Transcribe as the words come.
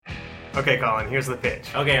Okay, Colin, here's the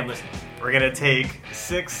pitch. Okay, I'm listening. We're going to take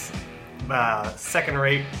 6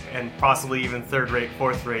 second-rate and possibly even third-rate,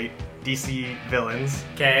 fourth-rate DC villains.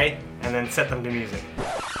 Okay. And then set them to music.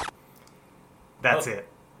 That's it.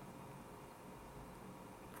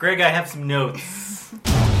 Greg, I have some notes.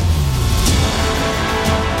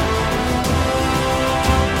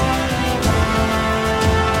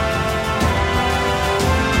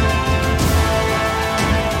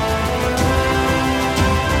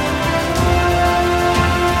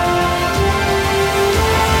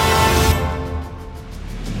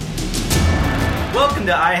 Welcome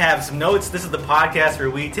to I Have Some Notes. This is the podcast where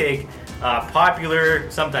we take popular,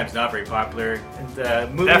 sometimes not very popular,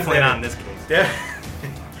 movies. Definitely not in this case.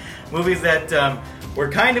 Movies that were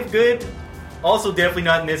kind of good, also definitely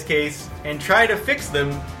not in this case, and try to fix them.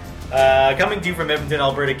 Coming to you from Edmonton,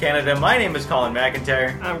 Alberta, Canada. My name is Colin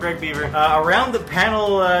McIntyre. I'm Greg Beaver. Around the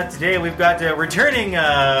panel today, we've got returning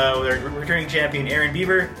champion Aaron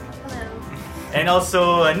Beaver. And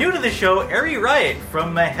also, new to the show, Ari Riot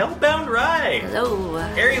from Hellbound Ride. Hello.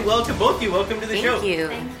 Ari, welcome, both of you. Welcome to the show. Thank you.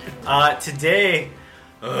 Today,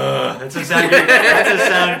 that's a sound.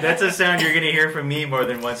 That's a sound you're going to hear from me more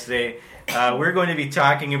than once today. We're going to be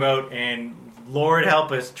talking about, and Lord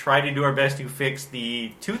help us, try to do our best to fix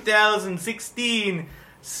the 2016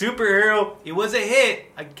 superhero. It was a hit.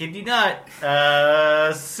 I kid you not.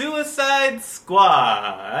 Suicide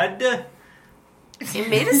Squad. It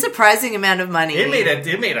made a surprising amount of money. It made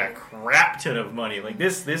a crap ton of money. Like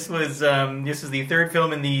this is the third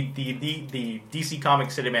film in the DC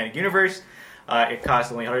Comics cinematic universe. It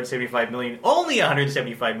cost only $175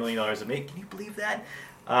 million to make. Can you believe that?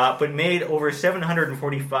 But made over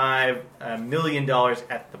 $745 million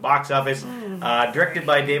at the box office. Directed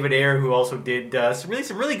by David Ayer, who also did some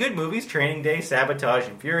really good movies: Training Day, Sabotage,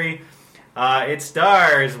 and Fury. It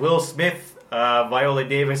stars Will Smith, Viola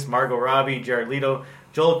Davis, Margot Robbie, Jared Leto,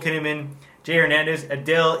 Joel Kinnaman, Jay Hernandez,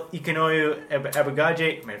 Adele Ikenoyu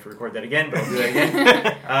Abagaje. I might have to record that again, but I'll do that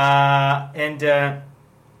again.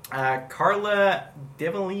 And Carla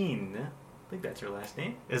Devaline. I think that's her last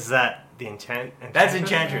name. Is that the Enchantress? That's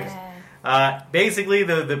Enchantress. Yeah. Basically,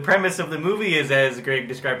 the premise of the movie is, as Greg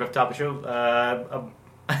described up top of the show,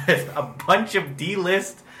 a bunch of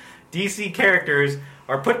D-list DC characters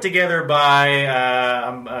are put together by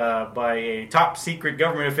a top secret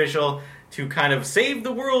government official to kind of save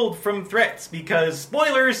the world from threats, because,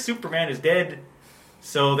 spoilers, Superman is dead.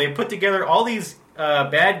 So they put together all these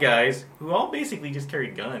bad guys who all basically just carry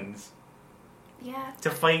guns. Yeah. To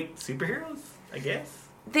fight superheroes, I guess.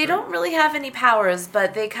 They don't really have any powers,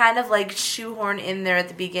 but they kind of like shoehorn in there at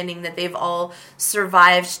the beginning that they've all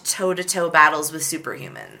survived toe-to-toe battles with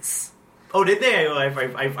superhumans. Oh, did they?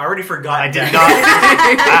 I've already forgotten. I did not.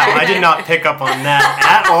 Wow, I did not pick up on that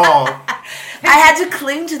at all. I had to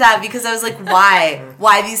cling to that because I was like, why?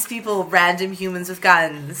 Why these people, random humans with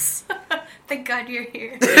guns? Thank God you're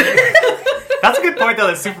here. That's a good point, though,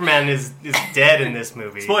 that Superman is dead in this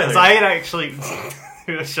movie. Spoilers. I had actually...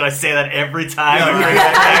 Should I say that every time? No,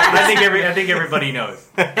 I think everybody knows.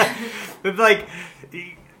 But like,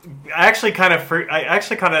 I actually kind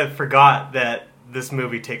of forgot that this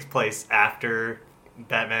movie takes place after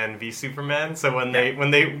Batman v Superman. So when they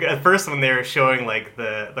at first when they were showing like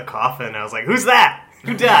the coffin, I was like, "Who's that?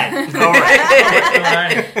 Who died?"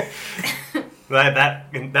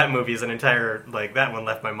 That movie is an entire, like, that one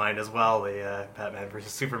left my mind as well. The Batman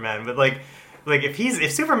versus Superman. But like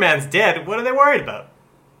if Superman's dead, what are they worried about?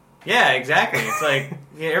 Yeah, exactly. It's like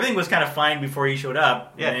everything was kind of fine before he showed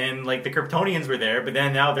up. Yeah. And like the Kryptonians were there, but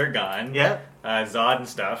then now they're gone. Yeah. Zod and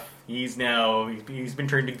stuff. He's been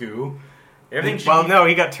turned to goo. No,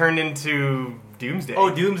 he got turned into Doomsday.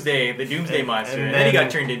 Oh, Doomsday, the Doomsday monster. And then he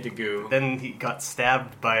got turned into goo. Then he got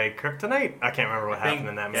stabbed by Kryptonite. I can't remember what happened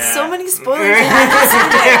in that movie. Yeah. So many spoilers.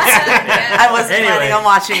 I wasn't planning on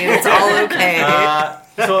watching it. It's all okay.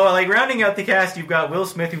 So, like, rounding out the cast, you've got Will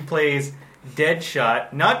Smith, who plays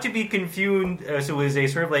Deadshot. Not to be confused, so is a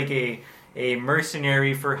sort of like a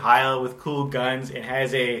mercenary for hire with cool guns and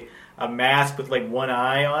has a mask with like one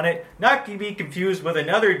eye on it. Not to be confused with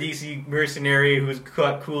another DC mercenary who's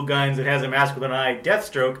got cool guns and has a mask with an eye,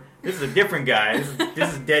 Deathstroke. This is a different guy.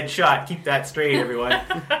 This is Deadshot. Keep that straight, everyone.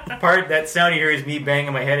 That sound you hear is me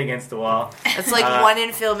banging my head against the wall. It's like one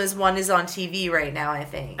in film is one is on TV right now, I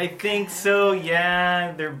think. I think so,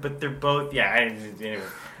 yeah. They're both, yeah. Anyway.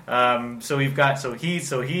 So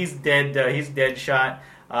he's dead. He's Deadshot.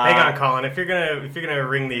 Hang on, Colin. If you're gonna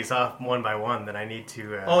ring these off one by one, then I need to.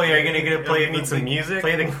 You're gonna play. Need some music.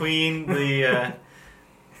 Play the Queen.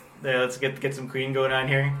 Let's get some Queen going on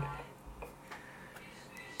here.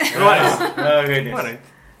 What? Oh goodness.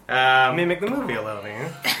 Mimic the movie a little bit.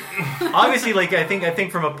 Huh? obviously, like I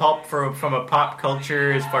think from a pop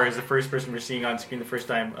culture, as far as the first person we're seeing on screen the first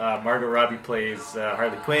time, Margot Robbie plays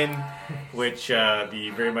Harley Quinn, which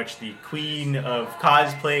the very much the queen of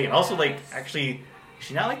cosplay, and also like actually. Is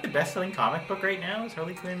she not like the best-selling comic book right now? Is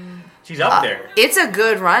Harley Quinn? She's up there. It's a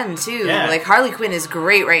good run too. Yeah. Like Harley Quinn is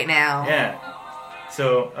great right now. Yeah.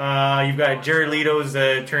 So you've got Jared Leto's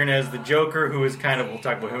turn as the Joker, who is kind of we'll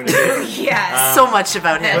talk about him in a bit. Yes. So much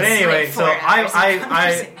about him. But anyway, like so 4 hours of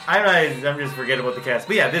conversation. I'm just forgetting about the cast.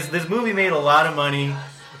 But yeah, this movie made a lot of money.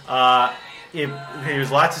 There's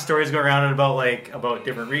lots of stories going around about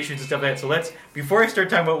different reshoots and stuff like that. So before I start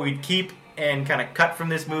talking about what we'd keep and kind of cut from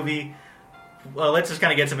this movie. Well, let's just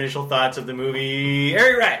kind of get some initial thoughts of the movie.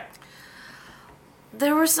 Ari Wright.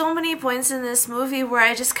 There were so many points in this movie where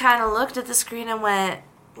I just kind of looked at the screen and went,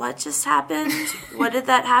 what just happened? What did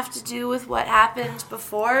that have to do with what happened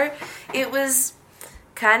before? It was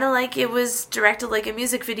kind of like it was directed like a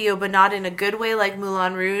music video, but not in a good way like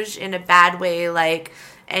Moulin Rouge, in a bad way like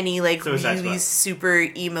any like really super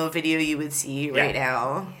emo video you would see right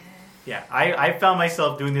now. Yeah, I found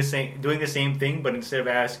myself doing the same thing, but instead of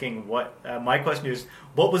asking what, my question is,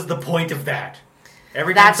 what was the point of that?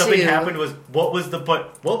 Every time something happened was, what was the point?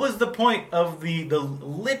 What was the point of the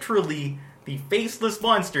literally the faceless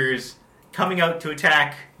monsters coming out to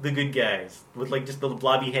attack the good guys with like just the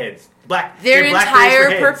blobby heads? Their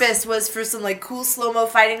entire purpose was for some like cool slow-mo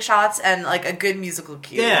fighting shots and like a good musical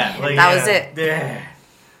cue. Yeah, that was it.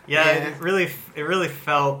 Yeah, it really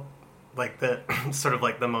felt like the sort of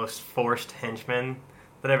like the most forced henchman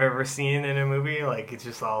that I've ever seen in a movie. Like it's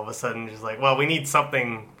just all of a sudden just like, well, we need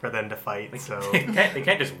something for them to fight. So they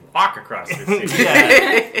can't just walk across this city.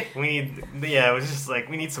 It was just like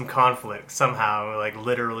we need some conflict somehow. Like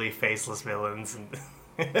literally faceless villains, and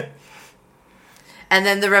and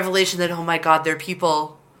then the revelation that oh my god, they're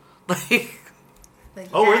people. Were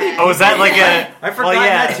they? Oh, is that like a? I forgot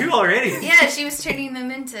that too already. Yeah, she was turning them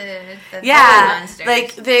into the monsters.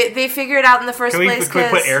 Like they figure it out in the first place. Can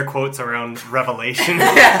we put air quotes around revelation?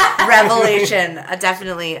 Revelation,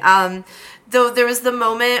 definitely. Though there was the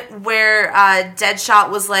moment where Deadshot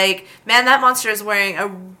was like, "Man, that monster is wearing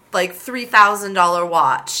a like $3,000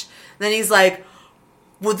 watch." Then he's like,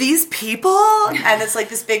 well, these people? And it's like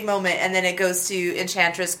this big moment, and then it goes to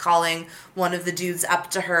Enchantress calling one of the dudes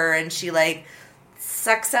up to her, and she like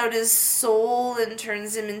sucks out his soul and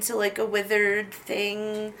turns him into like a withered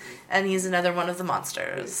thing, and he's another one of the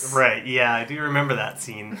monsters. Right, yeah, I do remember that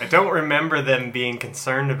scene. I don't remember them being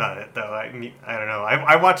concerned about it, though. I don't know.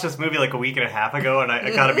 I watched this movie like a week and a half ago, and I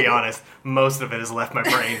gotta be honest, most of it has left my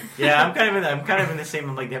brain. Yeah, I'm kind of in the same.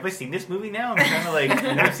 I'm like, have I seen this movie now? I'm kind of like,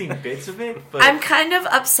 I've never seen bits of it. But I'm kind of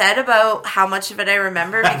upset about how much of it I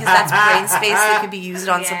remember, because that's brain space that could be used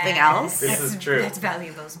on something else. This is true. That's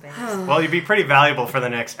valuable space. Well, you'd be pretty valuable for the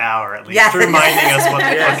next hour, at least, reminding us what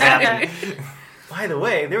the fuck happened. By the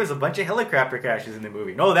way, there was a bunch of helicopter crashes in the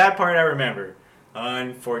movie. No, that part I remember.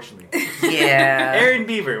 Unfortunately. Yeah. Aaron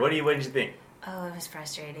Beaver, what did you think? Oh, it was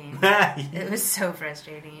frustrating. Yeah. It was so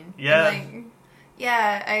frustrating. Yeah.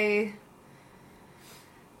 I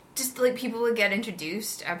just like people would get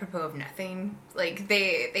introduced apropos of nothing. Like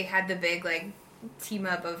they had the big like team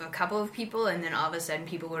up of a couple of people, and then all of a sudden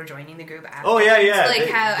people were joining the group after. Oh yeah. Like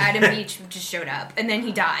how Adam Beach just showed up and then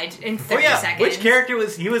he died in 30 seconds. Which character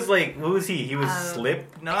was he? Was like, what was he? He was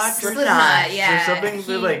Slipknot, yeah, or something.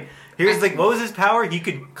 He was like, what was his power? He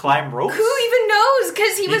could climb ropes? Who even knows?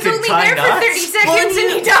 Because he was only there for 30 seconds Well,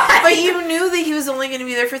 and he died. But you knew that he was only going to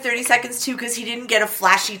be there for 30 seconds too, because he didn't get a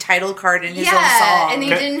flashy title card in his own song. And he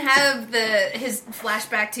didn't have his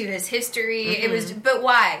flashback to his history. Mm-hmm. It was, but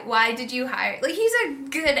why? Why did you hire? Like, he's a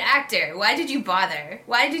good actor. Why did you bother?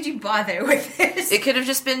 Why did you bother with this? It could have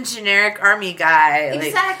just been generic army guy.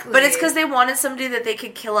 Exactly. But it's because they wanted somebody that they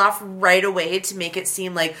could kill off right away to make it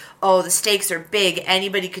seem like, oh, the stakes are big.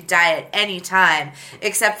 Anybody could die at any time.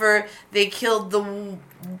 Except for they killed the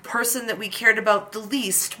person that we cared about the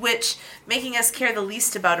least, which making us care the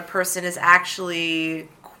least about a person is actually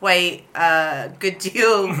quite a good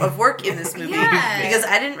deal of work in this movie. Yeah. Because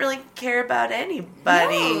I didn't really care about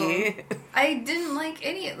anybody. No, I didn't like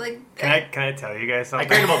any, like... Can I tell you guys something?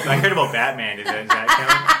 I cared about Batman. Does that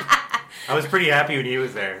count? I was pretty happy when he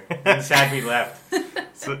was there. And sad we left.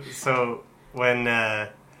 So when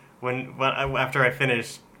after I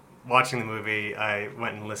finished watching the movie, I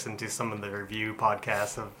went and listened to some of the review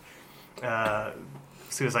podcasts of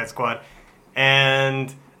Suicide Squad,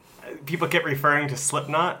 and people kept referring to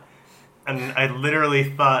Slipknot, and I literally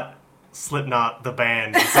thought Slipknot, the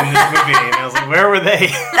band, is in this movie, and I was like, where were they?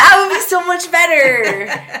 That would be so much better!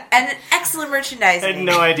 And excellent merchandising. I had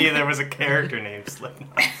no idea there was a character named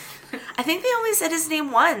Slipknot. I think they only said his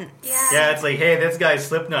name once. Yeah, it's like, hey, this guy's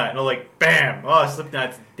Slipknot. And they're like, bam! Oh,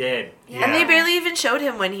 Slipknot's dead. Yeah. And they barely even showed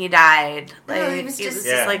him when he died. Like, No, he it was was just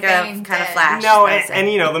just like a bang kind of dead. flash. No, That was it.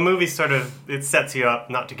 and you know the movie sort of it sets you up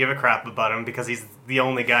not to give a crap about him because he's the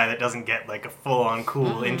only guy that doesn't get like a full on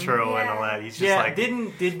cool intro and all that. He's just like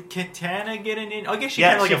did Katana get an in? I guess she yeah,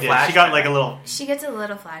 kind of like she a did. flash. She got like a little She gets a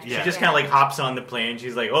little flashback. Yeah. She just kind of like hops on the plane.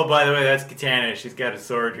 She's like, oh, by the way, that's Katana. She's got a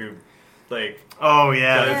sword who, like, oh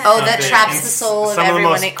yeah. does Oh, that something. traps And the soul of some of the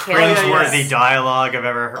everyone most it kills. cringeworthy Yes. dialogue I've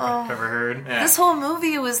ever Oh. heard. Yeah. This whole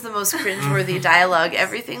movie was the most cringeworthy dialogue.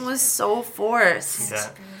 Everything was so forced. Yeah.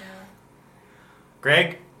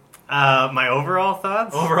 Greg, My overall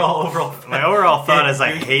thoughts. overall. My overall thought is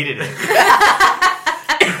I hated it.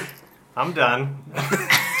 I'm done.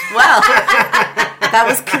 Well, that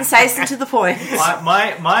was concise and to the point.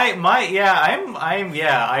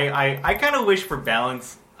 I kind of wish for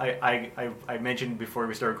balance. I mentioned before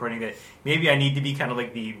we started recording that maybe I need to be kind of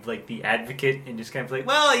like the advocate and just kind of like,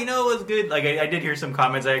 well, you know, it was good. Like I did hear some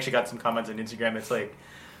comments. I actually got some comments on Instagram. It's like,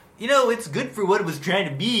 you know, it's good for what it was trying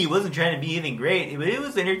to be. It wasn't trying to be anything great, but it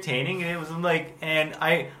was entertaining. And it was like, and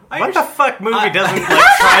I What the fuck movie doesn't like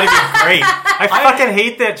try to be great? I fucking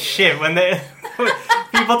hate that shit when they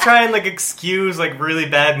people try and like excuse like really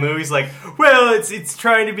bad movies like, well, it's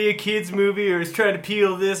trying to be a kids movie or it's trying to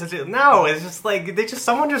appeal this. No, it's just like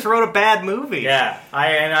someone just wrote a bad movie. Yeah,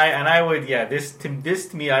 I would. Yeah, this to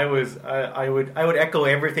me, I would echo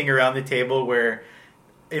everything around the table where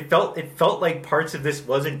it felt like parts of this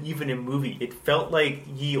wasn't even a movie. It felt like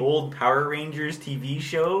ye old Power Rangers TV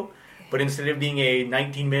show, but instead of being a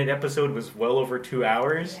 19-minute episode, was well over 2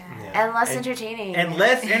 hours Yeah. And less And- entertaining. and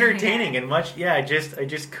less entertaining and much. Yeah, I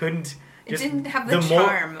just couldn't. It Just, didn't have the more,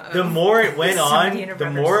 charm of the more it went on, Savannah the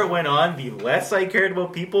Brothers. more it went on, the less I cared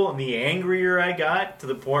about people, and the angrier I got to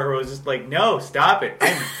the point where I was just like, "No, stop it!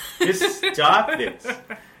 Just stop this."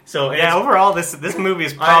 So Yeah, overall, this movie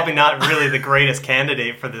is probably not really the greatest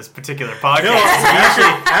candidate for this particular podcast. no,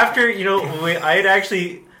 after you know, I had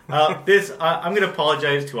actually. I'm going to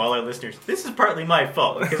apologize to all our listeners. This is partly my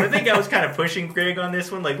fault because I think I was kind of pushing Greg on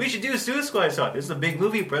this one. Like, we should do Suicide Squad. This is a big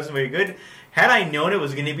movie, it wasn't very good. Had I known it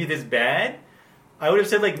was going to be this bad, I would have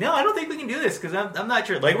said like, no, I don't think we can do this because I'm not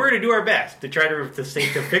sure. Like, we're going to do our best to try to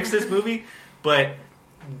fix this movie, but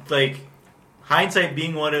like hindsight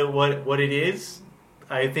being what it is,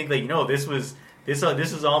 I think like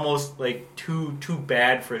this is almost like too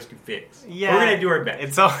bad for us to fix. Yeah, we're going to do our best.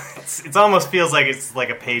 It's almost feels like it's like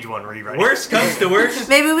a page one rewrite. Worst comes to worst.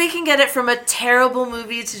 Maybe we can get it from a terrible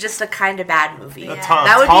movie to just a kind of bad movie. A Yeah.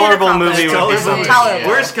 That would be an tolerable movie would be accomplishment. something. Tolerable.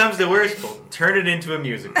 Worst comes to worst, we'll turn it into a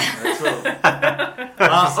musical. That's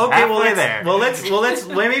all. Okay, halfway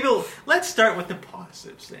let's start with the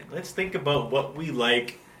positives then. Let's think about what we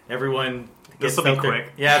like. Everyone. This will be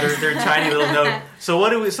quick. Yeah, their tiny little note. So what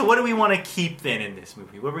do we want to keep then in this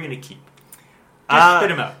movie? What are we going to keep? Just spit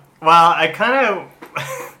them out. Well, I kind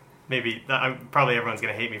of maybe probably everyone's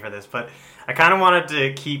gonna hate me for this, but I kind of wanted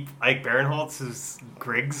to keep Ike Barinholtz, who's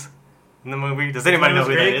Griggs in the movie. Does anybody know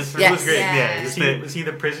who that is? Yes. Who's Griggs? Yeah. Was he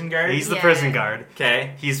the prison guard? He's the Yeah. prison guard.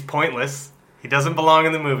 Okay. He's pointless. He doesn't belong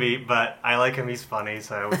in the movie, but I like him. He's funny,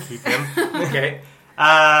 so I would keep him. Okay.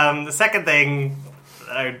 The second thing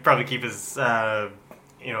I'd probably keep is,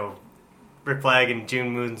 Rick Flag and June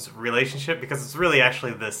Moon's relationship because it's really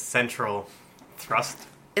actually the central thrust.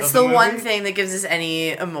 It's of the movie. one thing that gives us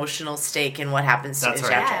any emotional stake in what happens to That's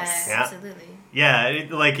right. Enchantress. Yeah. Absolutely. Yeah,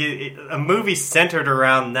 a movie centered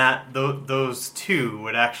around those two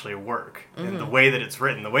would actually work. And the way that it's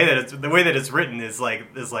written, the way that it's written is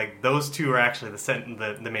like those two are actually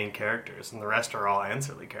the main characters, and the rest are all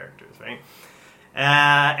ancillary characters, right?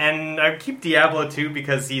 And I keep Diablo too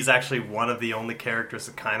because he's actually one of the only characters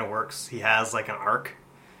that kind of works. He has like an arc,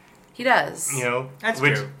 He does. That's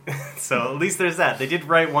which, true. So at least there's that. They did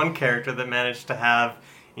write one character that managed to have,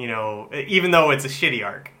 even though it's a shitty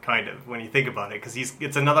arc, kind of, when you think about it, because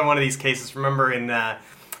it's another one of these cases. Remember in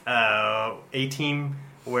A-Team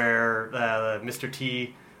where Mr.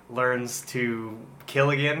 T learns to kill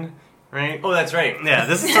again, right? Oh, that's right. Yeah,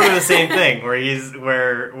 this is sort of the same thing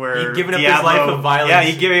where where He'd given up his Diablo, life of violence. Yeah,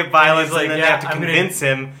 he's giving up violence, And he's like, and then yeah, they have to I'm gonna- convince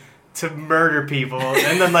him to murder people,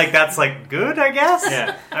 and then that's good, I guess.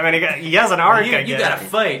 Yeah. I mean, he has an arc. I You guess. gotta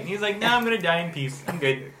fight. And he's like, no, I'm gonna die in peace. I'm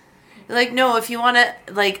good. Like, no, if you want to,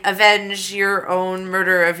 avenge your own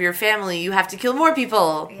murder of your family, you have to kill more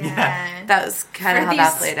people. Yeah. That was kind of For how these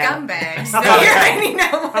that played out. scumbags. That's that how- you're writing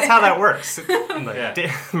out. That's how that works.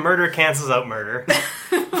 Yeah. Murder cancels out murder.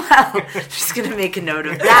 Well, just going to make a note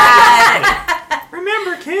of that.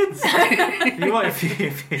 Remember, kids, if you want to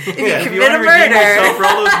commit a redeem murder. yourself for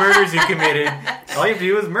all those murders you committed, all you have to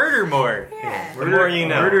do is murder more. Yeah. The more you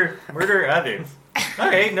know. Murder others.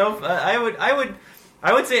 Okay, no, I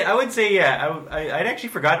would say, yeah. I'd actually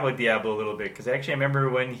forgotten about Diablo a little bit because actually I remember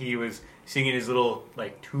when he was singing his little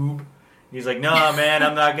like tube. He's like, "No, man,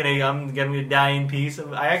 I'm gonna die in peace."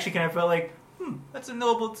 I actually kind of felt like, it's a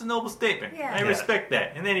noble statement. Yeah. I respect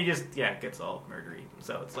that. And then he just, gets all murdery.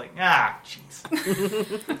 So it's like, jeez.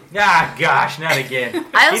 Gosh, not again.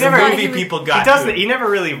 I also Even thought movie he was- people He got doesn't. to it. He never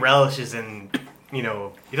really relishes in. He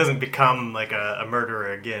doesn't become like a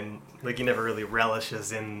murderer again. Like he never really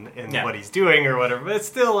relishes in Yeah. what he's doing or whatever. But it's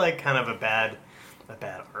still like kind of a bad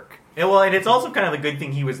arc. Yeah, well, and it's also kind of a good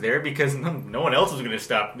thing he was there because no one else was going to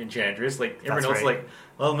stop Enchantress. Like everyone That's else, right. like,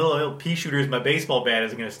 well, no, little pea shooters, my baseball bat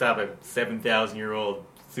isn't going to stop a 7,000-year-old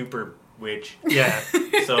super witch. Yeah.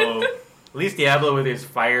 So at least Diablo with his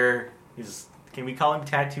fire, can we call him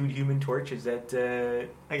tattooed Human Torch? Is that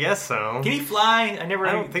I guess so. can he fly? I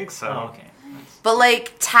don't think so. Oh, okay. But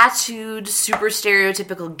like tattooed, super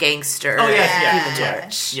stereotypical gangster. Oh yes,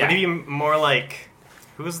 Yeah. yeah. Would he be more like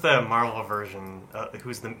who's the Marvel version?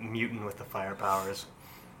 Who's the mutant with the fire powers?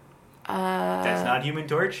 That's not Human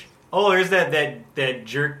Torch. Oh, there's that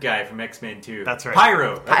jerk guy from X-Men 2. That's right.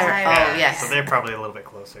 Pyro. Pyro. Yeah. Oh, yes. So they're probably a little bit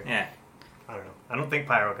closer. Yeah. I don't know. I don't think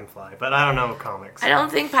Pyro can fly, but I don't know comics. I don't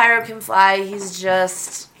think Pyro can fly.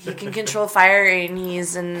 He can control fire, and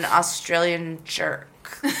he's an Australian jerk.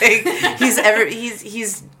 Like,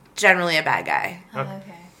 he's generally a bad guy. Oh,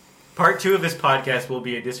 okay. Part 2 of this podcast will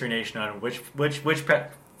be a discernation on which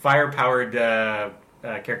fire-powered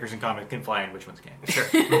characters in comics can fly and which ones can't. Sure.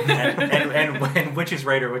 and which is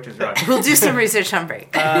right or which is wrong. We'll do some research on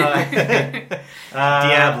break.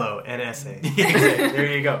 Diablo, NSA.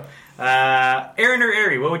 There you go. Aaron or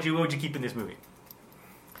Ari, what would you keep in this movie?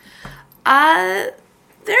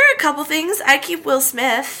 There are a couple things. I keep Will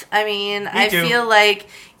Smith. I mean, I too. feel like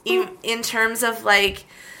in terms of like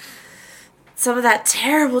some of that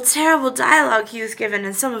terrible, terrible dialogue he was given,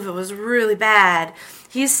 and some of it was really bad.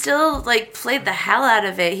 He still like played the hell out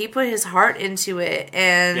of it. He put his heart into it,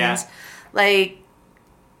 and like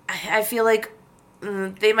I feel like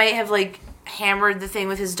they might have like hammered the thing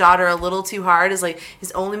with his daughter a little too hard. As like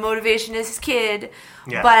his only motivation is his kid,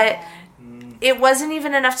 Yeah. but it wasn't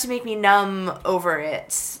even enough to make me numb over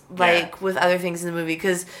it, like with other things in the movie,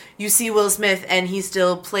 because you see Will Smith and he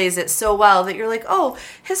still plays it so well that you're like, oh,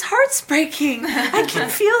 his heart's breaking. I can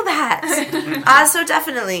feel that. So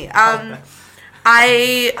definitely.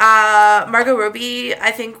 Margot Robbie,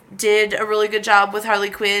 I think, did a really good job with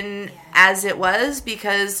Harley Quinn as it was,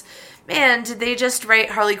 because man, did they just write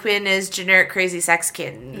Harley Quinn as generic crazy sex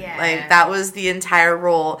kitten. Yeah. Like, that was the entire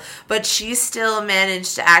role. But she still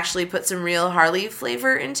managed to actually put some real Harley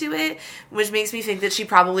flavor into it, which makes me think that she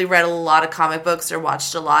probably read a lot of comic books or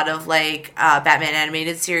watched a lot of, like, Batman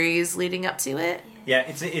animated series leading up to it. Yeah,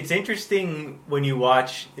 it's interesting when you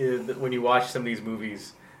watch some of these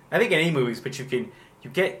movies. I think in any movies, but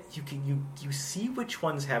you see which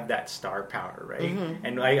ones have that star power, right? Mm-hmm.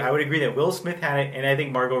 And I would agree that Will Smith had it, and I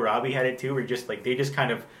think Margot Robbie had it too. Where they just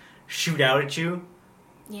kind of shoot out at you.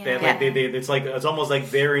 Yeah. It's almost like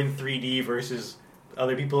they're in 3D versus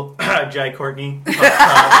other people. Jai Courtney.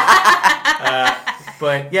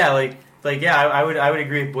 But yeah, I would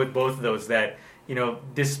agree with both of those. That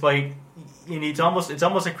despite it's almost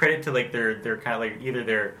a credit to like their kind of like either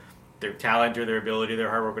their talent or their ability, their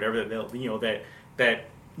hard work, whatever, that they'll that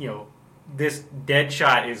this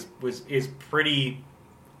Deadshot is pretty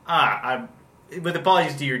with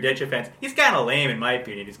apologies to your Deadshot fans, he's kind of lame in my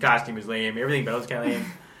opinion. His costume is lame, everything about it's kind of lame.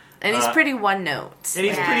 And he's pretty one note. And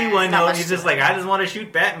he's Yeah. pretty one Not note. much He's to just it. like, I just want to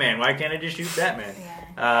shoot Batman. Why can't I just shoot Batman?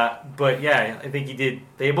 Yeah. But yeah, I think he did.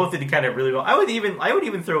 They both did kind of really well. I would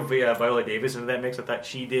even throw Viola Davis into that mix. I thought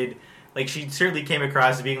she did. Like, she certainly came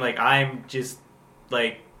across as being like, I'm just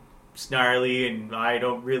like snarly and I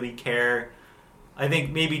don't really care. I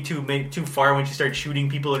think maybe too far when she started shooting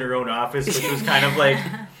people in her own office, which was kind of like,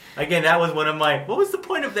 again, that was one of my, what was the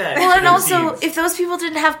point of that? Well, and Those also, scenes? if those people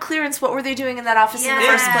didn't have clearance, what were they doing in that office in the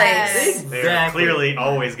Yeah. first place? They're Exactly. clearly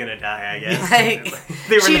always going to die, I guess. Like,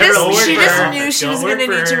 they were she never just aware she for just her. knew she was Don't going to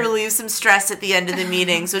work need for to her. relieve some stress at the end of the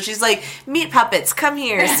meeting. So she's like, meat puppets, come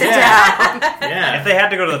here, sit Yeah. down. Yeah. If they had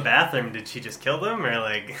to go to the bathroom, did she just kill them? Or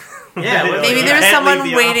like... Yeah, well, Maybe You there was can't someone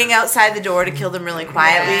leave the waiting office. outside the door to kill them really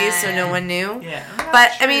quietly, Yeah. so no one knew. Yeah.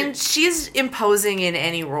 But, I mean, she's imposing in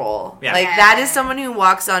any role. Yeah. Like, Yeah. that is someone who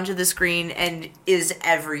walks onto the screen and is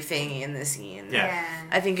everything in the scene. Yeah.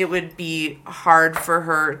 I think it would be hard for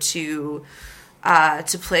her to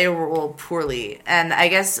to play a role poorly. And I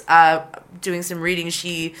guess doing some reading,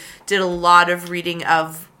 she did a lot of reading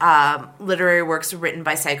of literary works written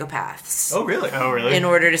by psychopaths. Oh, really? Oh, really? In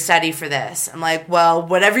order to study for this. I'm like, well,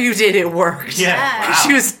 whatever you did, it worked. Yeah. Yeah.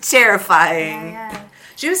 She was terrifying. Yeah.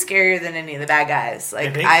 She was scarier than any of the bad guys.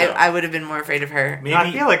 Like, think I, so. I would have been more afraid of her. Maybe.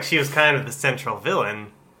 I feel like she was kind of the central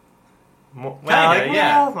villain. Well, Kinda,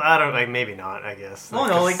 yeah. well, I don't like. Maybe not. I guess. Oh,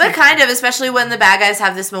 no, like- But kind of, especially when the bad guys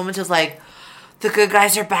have this moment of like, the good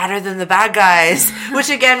guys are badder than the bad guys, which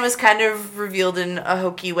again was kind of revealed in a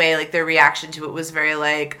hokey way. Like their reaction to it was very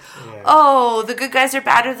like, Yeah. oh, the good guys are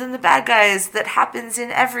badder than the bad guys. That happens in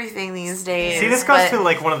everything these days. See, this goes But- to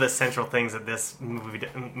like one of the central things that this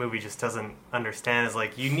movie just doesn't understand is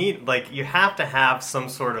like you have to have some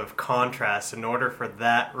sort of contrast in order for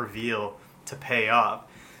that reveal to pay off.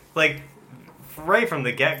 Like right from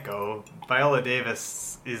the get go, Viola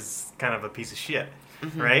Davis is kind of a piece of shit,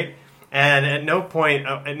 right? And at no point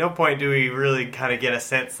do we really kind of get a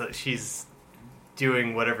sense that she's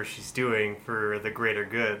doing whatever she's doing for the greater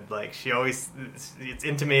good. Like she always, it's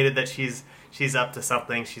intimated that she's up to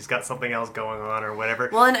something. She's got something else going on or whatever.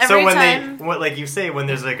 Well, and so every when time- like you say, when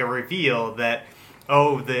there's like a reveal that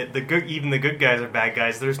the good, even the good guys are bad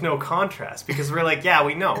guys, there's no contrast because we're like, yeah,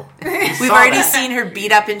 we know. We've already seen her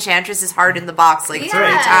beat up Enchantress's heart in the box like 3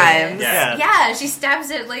 Yeah. times. Yeah. Yeah, she stabs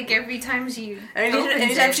it like every time she. opens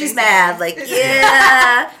Anytime it, she's basically. mad, like,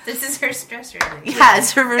 yeah. This is her stress relief. Yeah,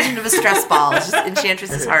 it's her version of a stress ball. It's just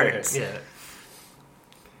Enchantress's heart. Yeah.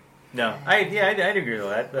 No, I'd agree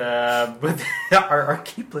with that. But our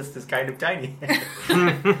keep list is kind of tiny.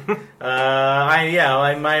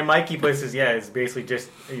 My keep list is basically just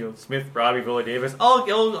Smith, Robbie, Viola Davis.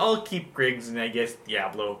 I'll keep Griggs and I guess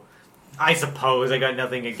Diablo. I suppose I got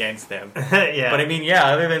nothing against them. Yeah. But I mean,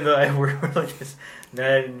 other than we're like this,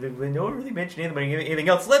 no one really mentioned anything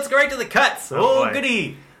else. Let's go right to the cuts. Oh, Oh, boy.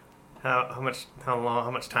 goody. How much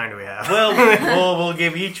time do we have? Well, we'll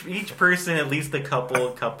give each person at least a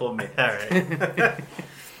couple minutes. All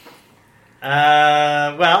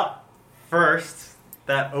right. Well, first,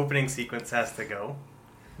 that opening sequence has to go.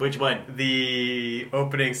 Which one? The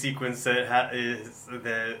opening sequence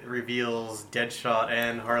that reveals Deadshot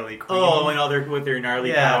and Harley Quinn. Oh, and all with their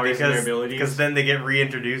gnarly powers and their abilities. because then they get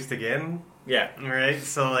reintroduced again, Yeah. right?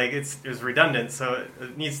 So like it was redundant, so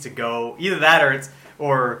it needs to go. Either that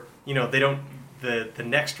or they don't. The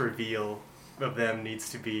next reveal of them needs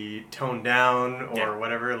to be toned down or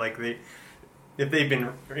whatever. Like if they've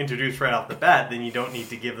been introduced right off the bat, then you don't need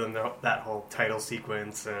to give them that whole title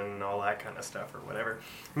sequence and all that kind of stuff or whatever.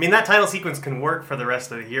 I mean, that title sequence can work for the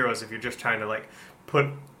rest of the heroes if you're just trying to like put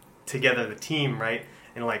together the team, right?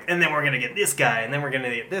 And then we're gonna get this guy, and then we're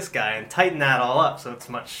gonna get this guy, and tighten that all up so it's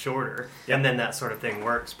much shorter, and then that sort of thing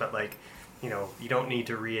works. But like, you don't need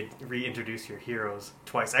to reintroduce your heroes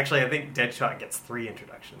twice. Actually, I think Deadshot gets 3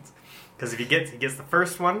 introductions because if he gets the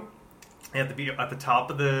first one. At the top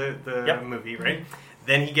of the movie, right?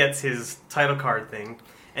 Then he gets his title card thing,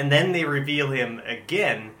 and then they reveal him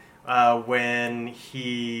again when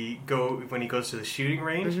he goes to the shooting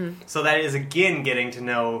range. Mm-hmm. So that is again getting to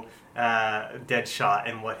know Deadshot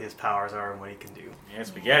and what his powers are and what he can do. Yeah,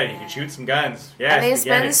 spaghetti. You can shoot some guns. Yeah, And they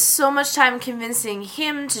spaghetti. spend so much time convincing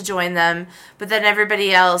him to join them, but then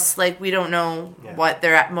everybody else, like, we don't know what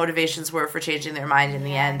their motivations were for changing their mind in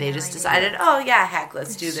the end. They just decided, oh yeah, heck,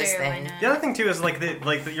 let's do this Sure, why thing. not? The other thing too is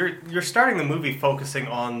you're starting the movie focusing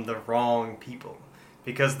on the wrong people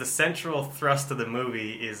because the central thrust of the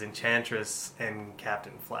movie is Enchantress and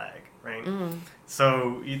Captain Flag, right?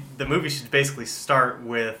 So the movie should basically start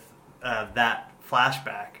with that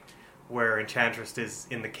flashback where Enchantress is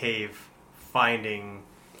in the cave finding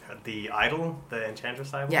the idol, the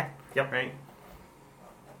Enchantress idol. Yeah. Yep. Right.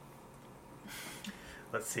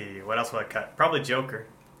 Let's see. What else will I cut? Probably Joker.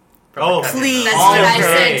 Oh, cut him please. out. That's All what I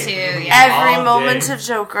day. said too. Yeah. Every All moment day. of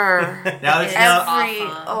Joker. Now, It's now,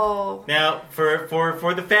 awful. now, for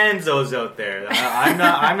the fanzos out there, I'm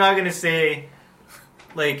not gonna say.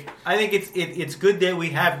 Like, I think it's good that we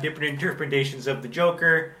have different interpretations of the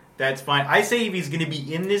Joker. That's fine. I say if he's going to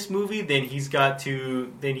be in this movie, then he either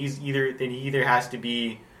has to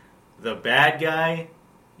be the bad guy,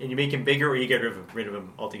 and you make him bigger, or you get rid of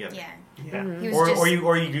him altogether. Yeah. Yeah. He was Or just, you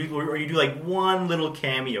do like one little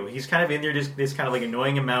cameo. He's kind of in there, just this kind of like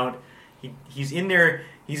annoying amount. He's in there.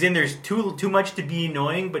 He's in there too much to be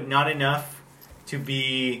annoying, but not enough to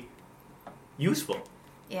be useful.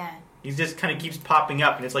 yeah. He just kind of keeps popping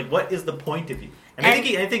up, and it's like, what is the point of you?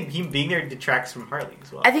 And I think him being there detracts from Harley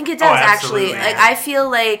as well. I think it does absolutely, actually. Like, I feel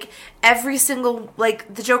like every single,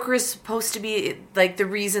 like, the Joker is supposed to be, like, the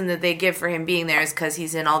reason that they give for him being there is because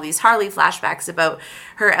he's in all these Harley flashbacks about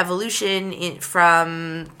her evolution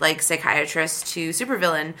from, like, psychiatrist to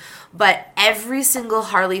supervillain. But every single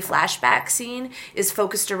Harley flashback scene is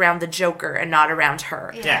focused around the Joker and not around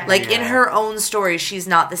her. Yeah. Like, in Yeah. her own story, she's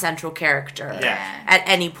not the central character Yeah. at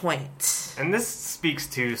any point. And this speaks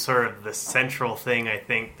to sort of the central thing I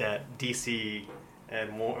think that DC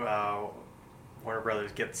and Warner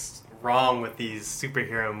Brothers gets wrong with these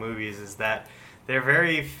superhero movies is that they're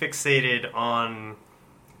very fixated on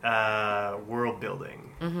world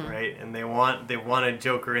building, right? And they want a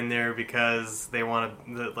Joker in there because they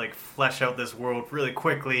want to like flesh out this world really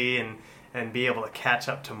quickly and be able to catch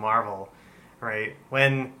up to Marvel, right?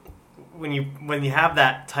 When you have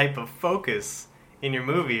that type of focus in your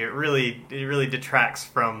movie, it really detracts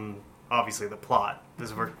from obviously the plot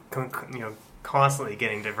because we're constantly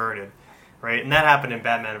getting diverted, right? And that happened in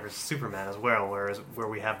Batman vs Superman as well, where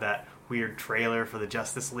we have that weird trailer for the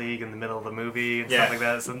Justice League in the middle of the movie and stuff like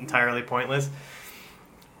that. It's entirely pointless.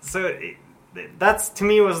 So that's to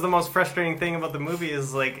me was the most frustrating thing about the movie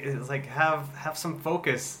is like have some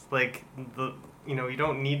focus. Like you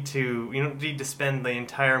don't need to spend the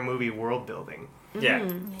entire movie world building. Yeah.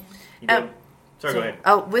 Sorry, go ahead.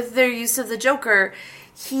 Oh, with their use of the Joker,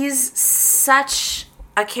 he's such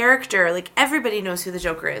a character. Like, everybody knows who the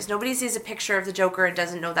Joker is. Nobody sees a picture of the Joker and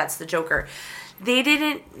doesn't know that's the Joker. They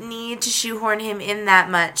didn't need to shoehorn him in that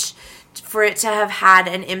much for it to have had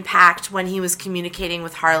an impact when he was communicating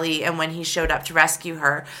with Harley and when he showed up to rescue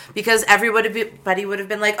her. Because everybody would have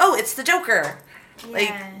been like, oh, it's the Joker.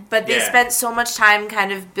 But they spent so much time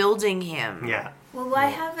kind of building him. Yeah. Well,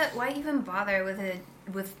 why even bother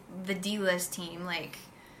with the D-list team? Like,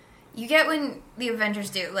 you get when the Avengers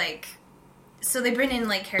do, like, so they bring in,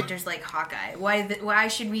 like, characters like Hawkeye. Why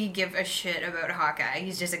should we give a shit about Hawkeye?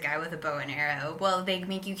 He's just a guy with a bow and arrow. Well, they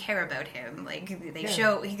make you care about him. Like,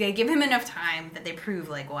 they give him enough time that they prove,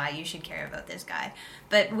 like, why you should care about this guy.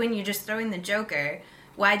 But when you just throw in the Joker,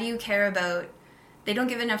 why do you care about... They don't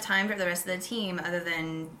give enough time for the rest of the team other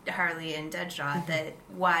than Harley and Deadshot. That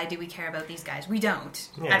why do we care about these guys? We don't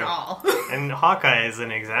at all. And Hawkeye is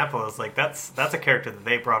an example. Is like that's a character that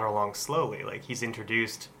they brought along slowly. Like he's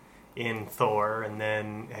introduced in Thor, and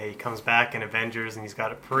then he comes back in Avengers, and he's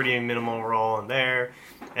got a pretty minimal role in there.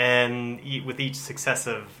 And with each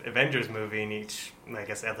successive Avengers movie, and each, I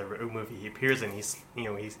guess, other movie he appears in,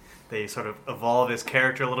 they sort of evolve his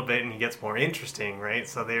character a little bit, and he gets more interesting, right?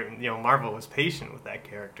 So Marvel was patient with that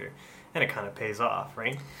character, and it kind of pays off,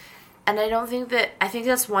 right? And I think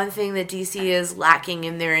that's one thing that DC is lacking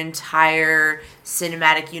in their entire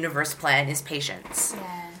cinematic universe plan is patience.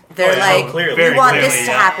 Yeah. They're we want this to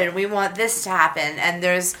yeah. happen, we want this to happen, and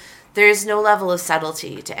there's no level of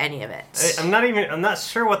subtlety to any of it. I'm not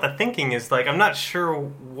sure what the thinking is. Like, I'm not sure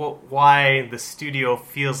why the studio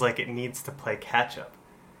feels like it needs to play catch up,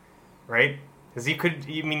 right? Because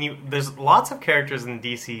there's lots of characters in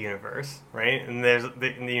the DC universe, right? And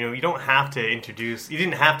you don't have to you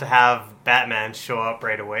didn't have to have Batman show up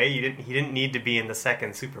right away. He didn't need to be in the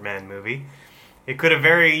second Superman movie. It could have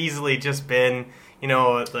very easily just been,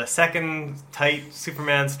 the second tight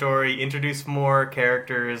Superman story, introduce more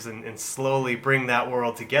characters and slowly bring that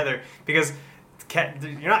world together. Because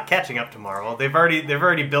you're not catching up to Marvel. They've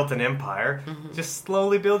already built an empire. Mm-hmm. Just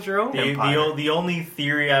slowly build your own empire. The only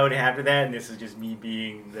theory I would have to that, and this is just me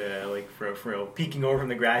being peeking over from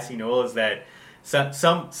the grassy knoll, is that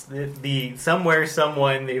somewhere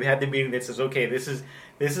someone they've had the meeting that says, okay, this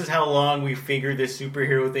is how long we figure this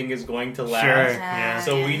superhero thing is going to last. Sure. Yeah.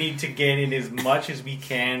 So we need to get in as much as we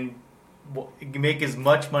can, make as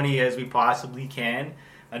much money as we possibly can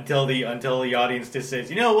until the audience just says,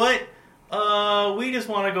 you know what? We just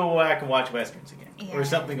want to go back and watch Westerns again. Or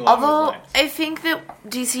something along those lines. I think that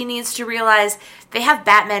DC needs to realize they have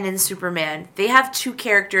Batman and Superman. They have two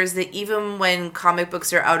characters that even when comic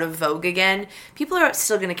books are out of vogue again, people are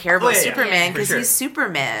still going to care about Superman because he's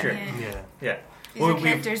Superman. Sure. Yeah. These are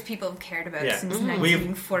characters people have cared about since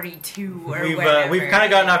 1942 or whatever. We've kind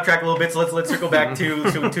of gotten off track a little bit, so let's circle back to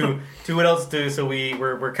what else to do. So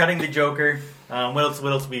we're cutting the Joker. What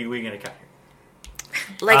else we gonna cut here?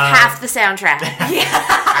 Like half the soundtrack.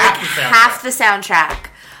 Half the soundtrack.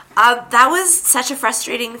 That was such a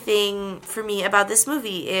frustrating thing for me about this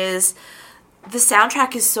movie is the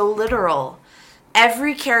soundtrack is so literal.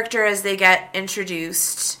 Every character as they get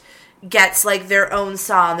introduced gets like their own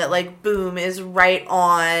song that like boom is right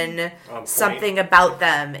on point. something about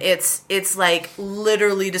them. It's like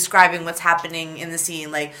literally describing what's happening in the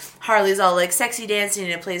scene. Like Harley's all like sexy dancing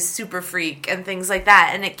and it plays Super Freak and things like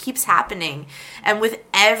that, and it keeps happening. And with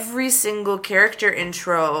every single character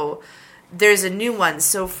intro, there's a new one.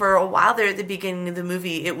 So for a while there at the beginning of the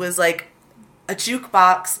movie, it was like a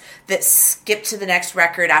jukebox that skipped to the next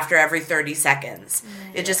record after every 30 seconds.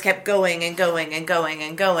 It just kept going and going and going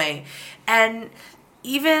and going. And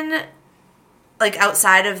even like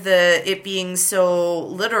outside of it being so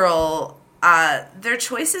literal, their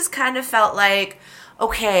choices kind of felt like,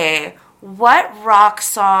 okay, what rock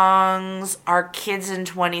songs are kids and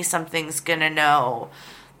 20-somethings gonna know?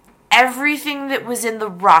 Everything that was in the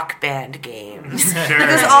Rock Band games. Sure,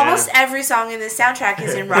 Because yeah. almost every song in this soundtrack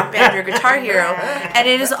is in Rock Band or Guitar Hero. And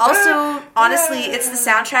it is also, honestly, it's the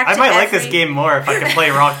soundtrack I to might like every... this game more if I could play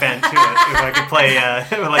Rock Band to it. If I could play like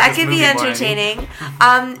That this could be movie more. entertaining.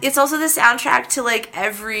 It's also the soundtrack to like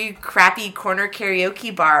every crappy corner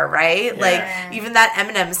karaoke bar, right? Yeah. Like even that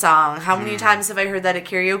Eminem song. How many times have I heard that at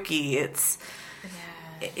karaoke?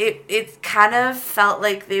 It kind of felt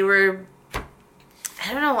like they were,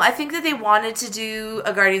 I don't know. I think that they wanted to do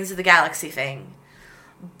a Guardians of the Galaxy thing,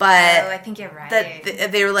 but I think you're right.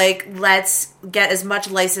 that they were like, let's get as much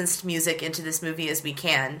licensed music into this movie as we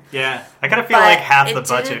can. Yeah. I kind of feel But like half it the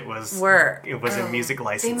budget didn't was work. It was in music They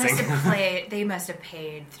licensing. must have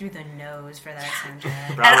paid through the nose for that soundtrack.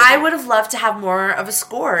 And I would have loved to have more of a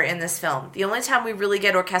score in this film. The only time we really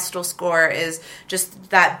get orchestral score is just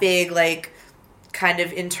that big, like, kind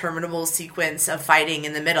of interminable sequence of fighting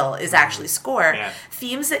in the middle is actually score. Yeah.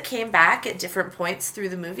 Themes that came back at different points through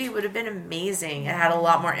the movie would have been amazing. It had a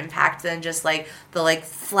lot more impact than just, like, the, like,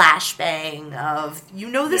 flashbang of, you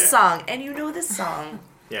know this song, and you know this song.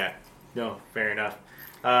 Yeah. No, fair enough.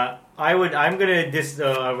 I'm gonna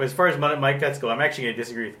as far as Mike cuts go, I'm actually gonna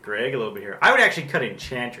disagree with Greg a little bit here. I would actually cut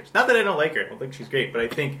Enchantress. Not that I don't like her. I don't think she's great, but I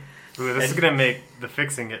think Ooh, this is gonna make the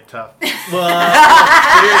fixing it tough. well,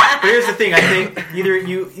 but here's the thing. I think either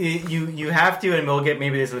you have to, and we'll get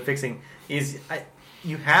maybe this is the fixing,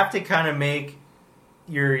 you have to kind of make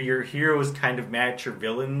your heroes kind of match your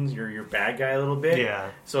villains, your bad guy a little bit. Yeah.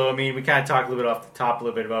 So I mean, we kind of talked a little bit off the top a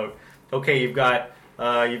little bit about, okay, you've got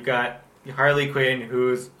Harley Quinn,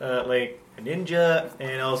 who's like a ninja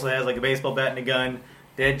and also has like a baseball bat and a gun.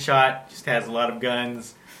 Deadshot just has a lot of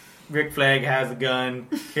guns. Rick Flag has a gun.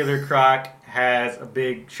 Killer Croc has a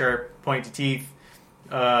big, sharp, pointy teeth.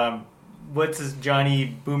 What's his Johnny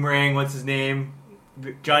Boomerang? What's his name?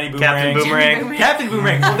 Johnny Boomerang. Captain Boomerang. Captain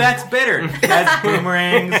Boomerang. Well, that's better. Has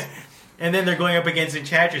boomerangs. And then they're going up against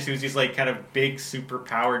Enchantress, who's this like kind of big,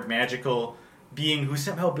 super-powered, magical being who's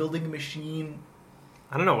somehow building a machine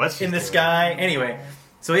I don't know what she's in the doing. sky. Anyway,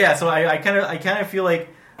 so yeah, so I kind of feel like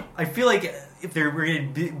if we're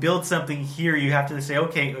going to build something here, you have to say,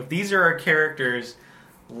 okay, if these are our characters,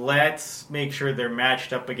 let's make sure they're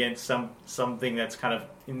matched up against something that's kind of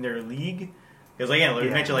in their league. Because again, like you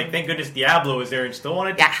mentioned, like thank goodness Diablo was there and still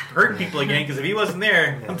wanted to hurt people again. Because if he wasn't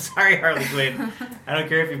there, I'm sorry, Harley Quinn. I don't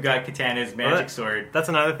care if you've got Katana's magic sword. That's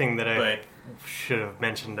another thing that I But should have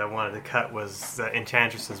mentioned. I wanted to cut was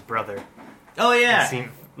Enchantress's brother. oh yeah, It seemed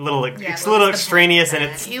a little, Yeah, it's a what little was the extraneous, point and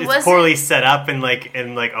of it's, that? He it's wasn't- poorly set up, and like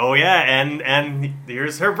oh yeah, and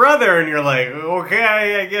here's her brother, and you're like,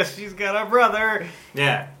 okay, I guess she's got a brother.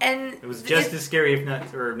 yeah. And It was just as scary, if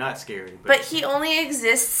not or not scary. But he only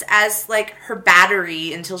exists as, like, her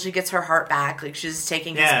battery until she gets her heart back. Like, she's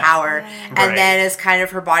taking his Yeah. power. And Right. then as kind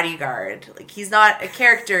of her bodyguard. Like, he's not a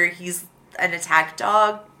character. He's an attack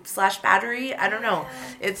dog / battery. I don't know.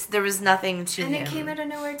 There was nothing to And him. it came out of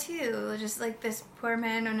nowhere too. Just like this poor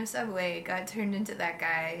man on a subway got turned into that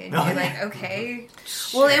guy, and Oh, you're yeah. like, okay.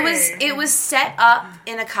 Well, sure. it was set up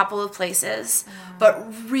in a couple of places, but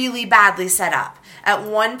really badly set up. At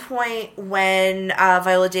one point, when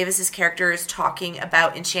Viola Davis's character is talking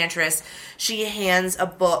about Enchantress, she hands a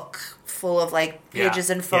book full of like pages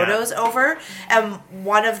and photos over, and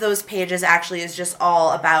one of those pages actually is just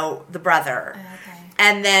all about the brother. Okay.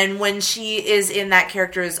 And then when she is in that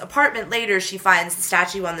character's apartment later, she finds the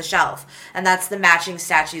statue on the shelf. And that's the matching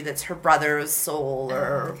statue that's her brother's soul,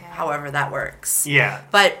 or okay. however that works. Yeah,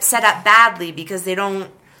 But set up badly because they don't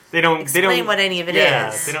they explain don't what any of it yeah,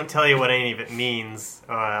 is. they don't tell you what any of it means,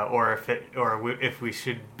 or if we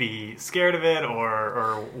should be scared of it,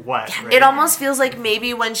 or what. Right? It almost feels like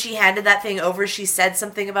maybe when she handed that thing over, she said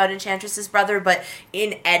something about Enchantress's brother, but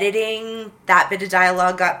in editing, that bit of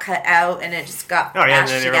dialogue got cut out and it just got Oh yeah, and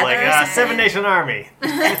mashed then they were together like, or something. Seven Nation Army.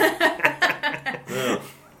 oh,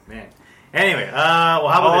 man. Anyway, well,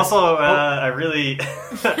 how about this? Also, I really,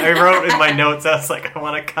 I wrote in my notes, I was like, I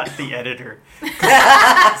want to cut the editor.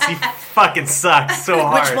 'Cause he fucking sucks so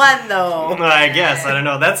hard. Which one though? I guess, I don't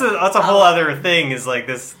know. That's a whole other thing, is like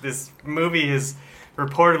this movie has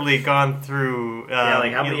reportedly gone through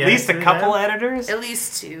like how at many least a editors couple now? editors. At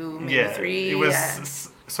least 2, maybe 3. It was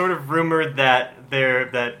sort of rumored that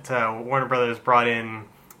Warner Brothers brought in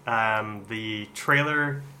the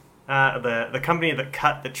trailer. The company that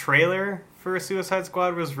cut the trailer for Suicide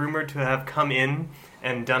Squad was rumored to have come in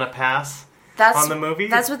and done a pass on the movie.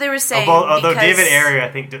 That's what they were saying. Although because, David Ayer, I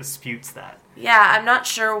think, disputes that. Yeah, I'm not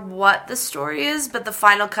sure what the story is, but the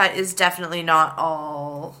final cut is definitely not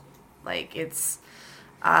all like it's.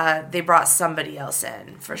 They brought somebody else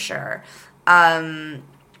in for sure.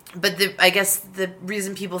 But I guess the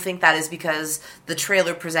reason people think that is because the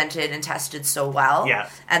trailer presented and tested so well,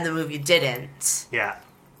 and the movie didn't. Yeah.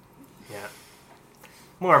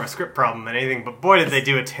 More of a script problem than anything, but boy, did they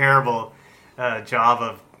do a terrible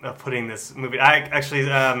job of putting this movie. I actually,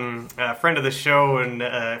 a friend of the show and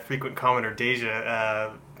frequent commenter,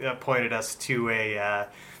 Deja, pointed us to a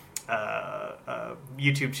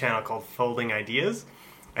YouTube channel called Folding Ideas,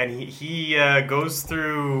 and he goes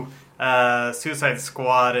through Suicide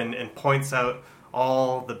Squad and points out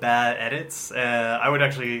all the bad edits. I would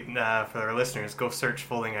actually, for our listeners, go search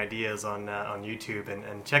Folding Ideas on YouTube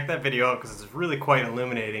and check that video out, because it's really quite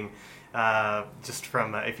illuminating. Just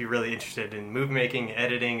from if you're really interested in movie making,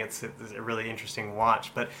 editing, it's a really interesting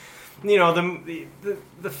watch. But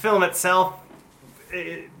the film itself,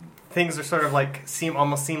 things are sort of like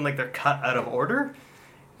almost seem like they're cut out of order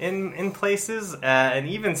in places, and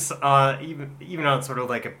even on sort of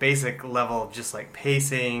like a basic level of just like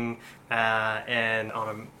pacing, and on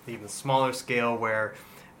an even smaller scale where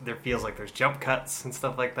there feels like there's jump cuts and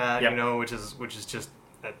stuff like that, which is just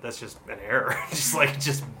that's just an error, just like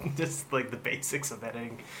the basics of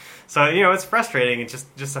editing. So it's frustrating. It's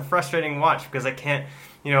just a frustrating watch, because I can't,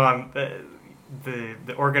 I'm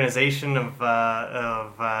the organization of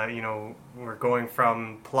we're going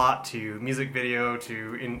from plot to music video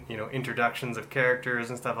to introductions of characters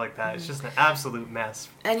and stuff like that. It's just an absolute mess.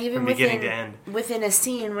 And even from beginning to end. Within a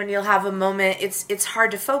scene, when you'll have a moment, it's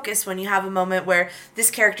hard to focus when you have a moment where this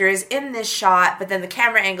character is in this shot, but then the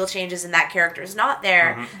camera angle changes and that character is not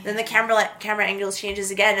there. Mm-hmm. Then the camera angle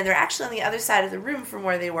changes again, and they're actually on the other side of the room from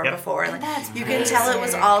where they were before. Like, you can tell it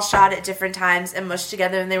was all shot at different times and mushed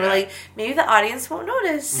together, and they were like, maybe the audience won't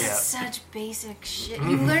notice. Yeah. Such basic shit.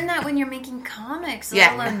 You learn that when you're making comics,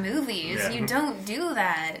 let alone movies. Yeah. You don't do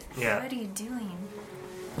that. Yeah. What are you doing?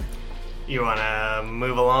 You want to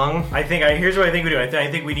move along? Here's what I think we do. I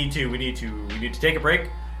think we need to take a break.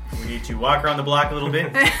 We need to walk around the block a little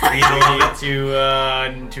bit. We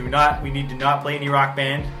need to not play any Rock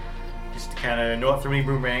Band, just to kind of not throw any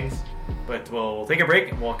boomerangs. But we'll take a break,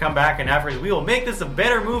 and we'll come back, and afterwards we will make this a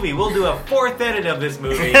better movie. We'll do a 4th edit of this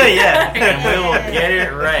movie. Yeah. And we will get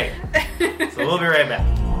it right. So we'll be right back.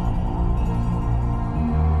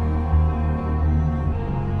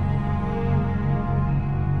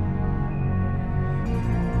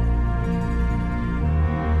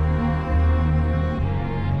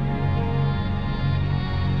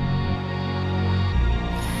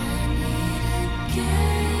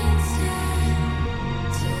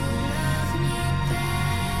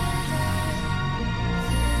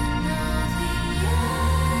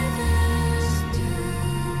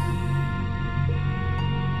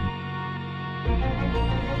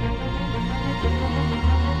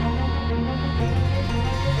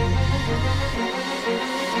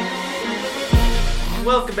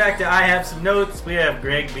 Welcome back to I Have Some Notes. We have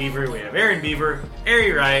Greg Beaver, we have Aaron Beaver,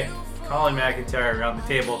 Ari Wright, Colin McIntyre around the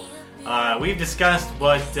table. We've discussed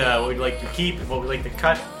what we'd like to keep and what we'd like to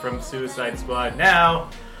cut from Suicide Squad. Now,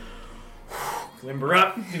 limber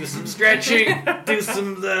up, do some stretching, do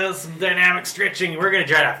some dynamic stretching. We're going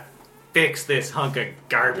to try to fix this hunk of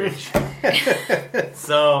garbage.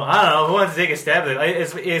 So, I don't know, who wants to take a stab at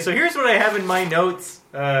it? So here's what I have in my notes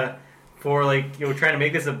for trying to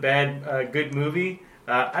make this a good movie.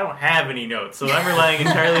 I don't have any notes, so I'm relying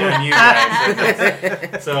entirely on you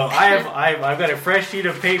guys. So I've got a fresh sheet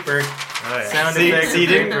of paper. Sound effects. You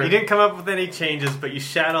didn't come up with any changes, but you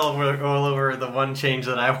shat all over the one change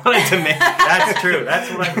that I wanted to make. That's true.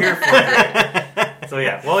 That's what I'm here for. So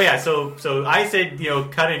yeah. Well, yeah. So I said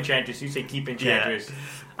cut Enchantress. You say keep Enchantress. Yeah.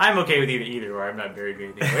 I'm okay with either, or I'm not very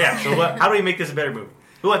good at either. Yeah. So how do we make this a better movie?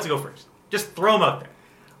 Who wants to go first? Just throw them out there.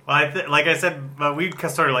 Well, like I said, we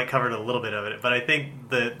sort of covered a little bit of it, but I think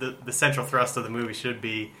the central thrust of the movie should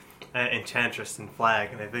be Enchantress and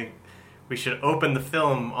Flag, and I think we should open the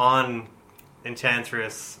film on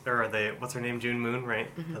Enchantress, or what's her name? June Moon, right?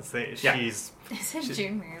 Yeah. She's Is it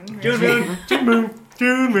June Moon? June Moon. June Moon.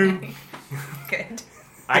 June Moon. Good.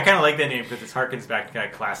 I kind of like that name because it harkens back to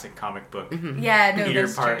that classic comic book. Yeah, no, Peter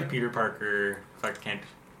that's true. Peter Parker, Clark Kent,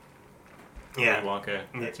 Yeah. Willy Wonka.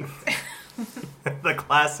 The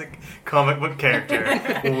classic comic book character,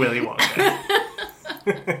 Willy Wonka.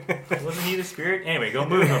 Wasn't he the spirit? Anyway,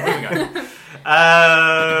 moving on.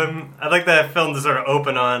 I'd like the film to sort of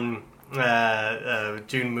open on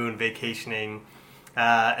June Moon vacationing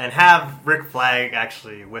and have Rick Flag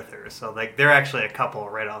actually with her. So like they're actually a couple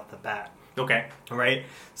right off the bat. Okay. Right?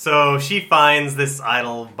 So she finds this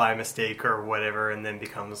idol by mistake or whatever and then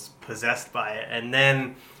becomes possessed by it. And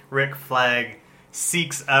then Rick Flag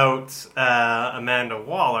seeks out Amanda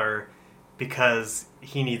Waller because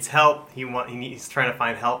he needs help. He's trying to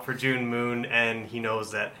find help for June Moon, and he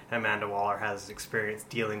knows that Amanda Waller has experience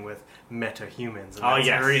dealing with metahumans. And that's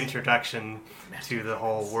her introduction to the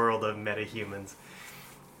whole world of metahumans.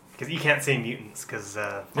 Because you can't say mutants, because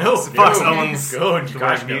Fox owns the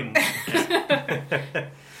word mutant.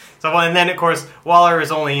 So, and then, of course, Waller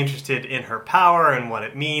is only interested in her power and what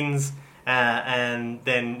it means, and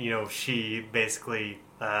then, she basically,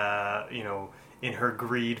 in her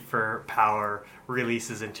greed for power,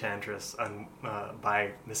 releases Enchantress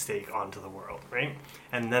by mistake onto the world, right?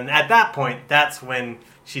 And then at that point, that's when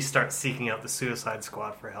she starts seeking out the Suicide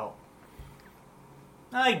Squad for help.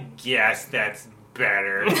 I guess that's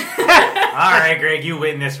better. All right, Greg, you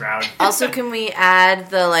win this round. Also, can we add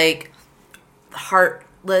the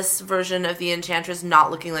heartless version of the Enchantress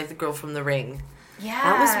not looking like the girl from The Ring? Yeah.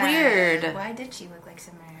 That was weird. Why did she look like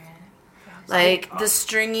Samara? Like the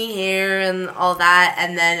stringy hair and all that,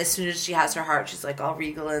 and then as soon as she has her heart, she's like all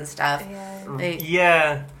regal and stuff. Yeah.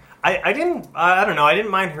 Yeah. I didn't, I don't know, I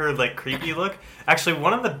didn't mind her, creepy look. Actually,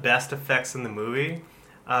 one of the best effects in the movie,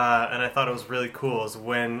 and I thought it was really cool, is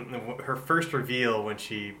when her first reveal, when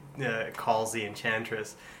she calls the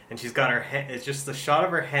Enchantress, and she's got her hand, it's just the shot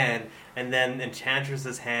of her hand, and then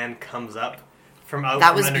Enchantress's hand comes up from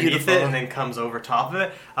underneath beautiful. it, and then comes over top of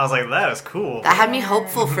it. I was like, that is cool. That had me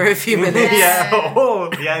hopeful for a few minutes.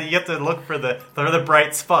 Yeah, you have to look for the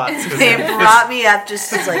bright spots. They brought me up just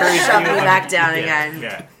to shove me back down again.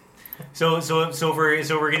 Yeah. So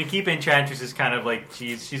we're gonna keep Enchantress as kind of like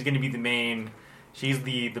she's gonna be the main. She's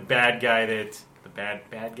the bad guy bad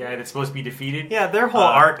guy that's supposed to be defeated. Yeah, their whole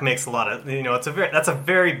arc makes a lot of that's a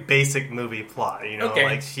very basic movie plot.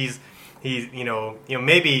 Okay.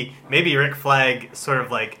 Maybe Rick Flag sort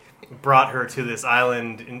of brought her to this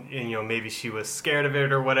island, and maybe she was scared of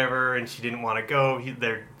it or whatever, and she didn't want to go.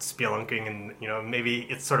 They're spelunking, and maybe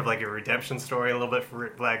it's sort of like a redemption story a little bit for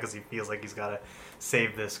Rick Flag because he feels like he's got to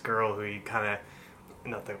save this girl who he kind of.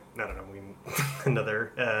 Another, what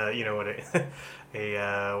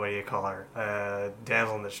do you call her?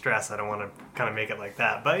 Damsel in distress. I don't want to kind of make it like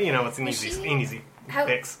that, but it's an easy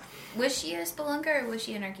fix. Was she a spelunker or was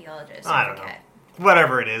she an archaeologist? I don't know.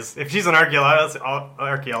 Whatever it is. If she's an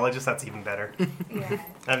archaeologist, that's even better. Yeah.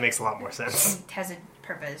 That makes a lot more sense. She has a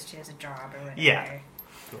purpose. She has a job or whatever. Yeah.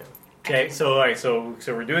 Okay, so all right, so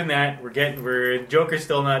we're doing that. We're Joker's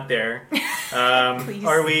still not there. Please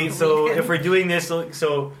are we? So leave him. if we're doing this,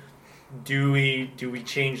 so do we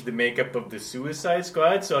change the makeup of the Suicide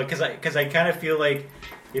Squad? So because I kind of feel like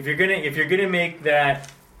if you're gonna make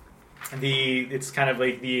that it's kind of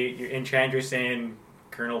like the Enchantress and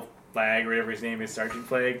Colonel Flag, or whatever his name is, Sergeant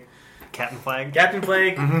Flag. Captain Flag.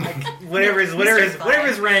 Like, whatever his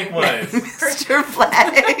rank was. Mr.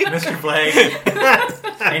 Flag. Mr. Flag.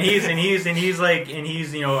 and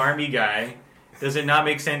he's army guy. Does it not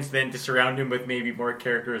make sense then to surround him with maybe more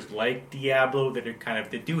characters like Diablo that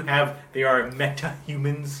are they are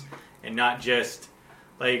meta-humans and not just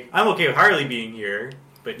I'm okay with Harley being here,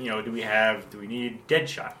 but do we need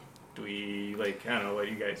Deadshot? Do we I don't know, what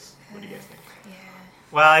do you guys think? Yeah.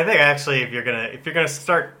 Well, I think actually, if you're gonna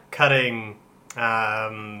start cutting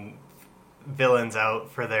villains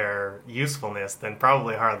out for their usefulness, then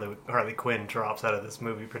probably Harley Quinn drops out of this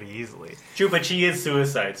movie pretty easily. True, but she is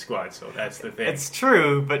Suicide Squad, so that's the thing. It's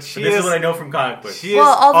true, but this is what I know from comic books. She is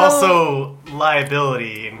also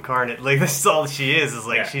liability incarnate. This is all she is.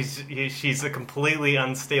 She's a completely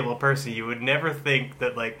unstable person. You would never think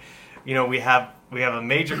that we have a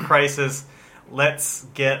major crisis. Let's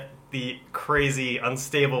get the crazy,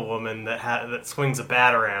 unstable woman that swings a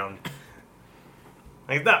bat around.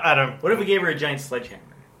 Like that, I don't. What if we gave her a giant sledgehammer?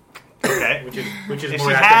 Okay, which is if more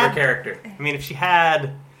she after had, her character. I mean, if she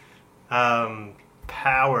had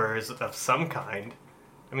powers of some kind,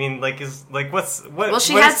 I mean, like, what's what? Well,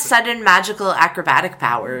 she what had is- sudden magical acrobatic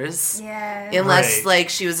powers. Yeah. Unless, Right. like,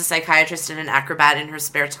 she was a psychiatrist and an acrobat in her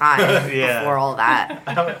spare time Yeah. before all that.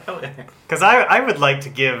 Because I would like to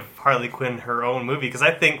give Harley Quinn her own movie, because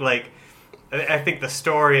I think I think the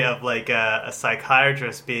story of like a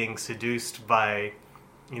psychiatrist being seduced by,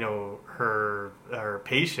 you know, her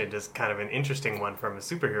patient is kind of an interesting one from a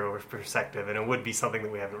superhero perspective, and it would be something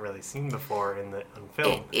that we haven't really seen before on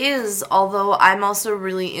film. It is, although I'm also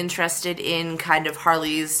really interested in kind of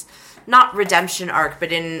Harley's, not redemption arc,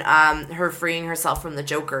 but in her freeing herself from the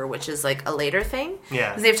Joker, which is like a later thing. Yeah.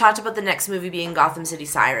 Because they've talked about the next movie being Gotham City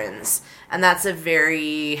Sirens, and that's a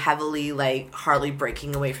very heavily like Harley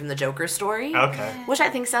breaking away from the Joker story, Okay. which I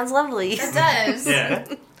think sounds lovely. It does. Yeah.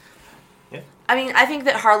 I mean, I think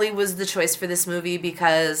that Harley was the choice for this movie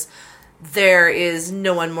because there is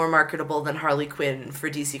no one more marketable than Harley Quinn for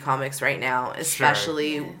DC Comics right now,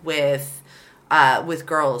 especially with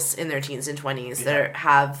girls in their teens and 20s that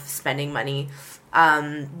have spending money.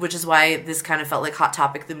 Which is why this kind of felt like Hot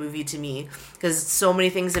Topic, the movie, to me. Because so many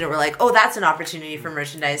things in it were like, oh, that's an opportunity for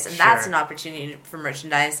merchandise, and that's an opportunity for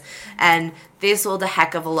merchandise. And they sold a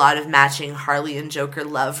heck of a lot of matching Harley and Joker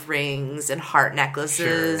love rings and heart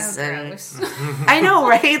necklaces. Oh, and gross. I know,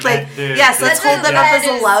 right? Like, yes, let's hold them up as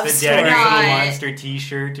a love The story. Daddy Not- Little Monster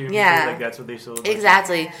T-shirt. Yeah. Like that's what they sold.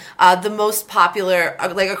 Exactly. The most popular,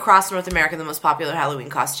 like across North America, the most popular Halloween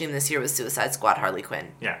costume this year was Suicide Squad Harley Quinn.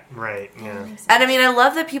 Yeah. Right. Yeah. And I mean, I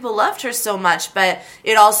love that people loved her so much, but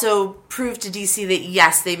it also proved to DC that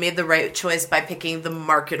yes, they made the right choice by picking the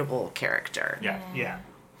marketable character. Yeah. Yeah.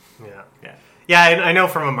 Yeah. Yeah. Yeah, I know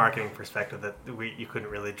from a marketing perspective that you couldn't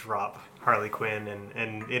really drop Harley Quinn,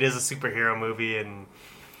 and it is a superhero movie, and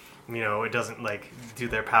you know it doesn't like do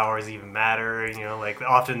their powers even matter. You know, like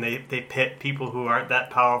often they pit people who aren't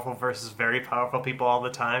that powerful versus very powerful people all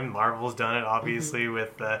the time. Marvel's done it obviously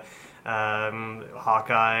with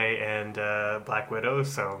Hawkeye and Black Widow,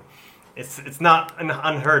 so it's not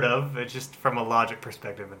unheard of. It's just from a logic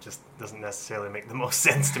perspective, it just doesn't necessarily make the most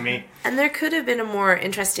sense to me. And there could have been a more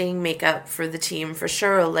interesting makeup for the team for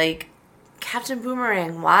sure. Like Captain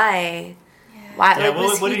Boomerang, why? Why? Yeah, Like,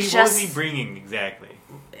 what was he just? bringing exactly?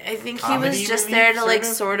 I think he Comedy was just relief, there to like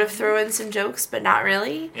sort of? sort of throw in some jokes, but not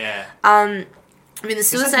really. Yeah. I mean, the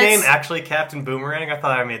Is his Suicide. name actually Captain Boomerang? I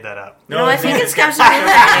thought I made that up. No, I think it's Captain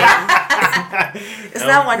Boomerang. Isn't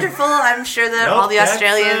that wonderful? I'm sure that Nope, all the that's,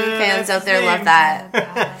 Australian fans that's out there his love name. that.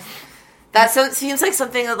 Oh, God. That seems like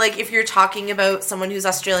something that, like, if you're talking about someone who's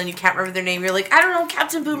Australian, you can't remember their name, you're like, I don't know,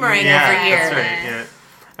 Captain Boomerang Yeah, over here. that's right. Yeah.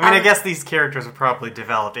 I mean, I Um, guess these characters were probably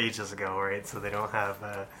developed ages ago, right? So they don't have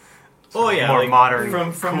more like, modern,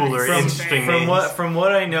 from cooler, interesting from names. from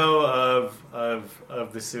what I know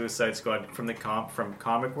of the Suicide Squad from from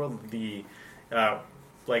comic world, the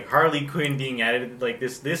like Harley Quinn being added, like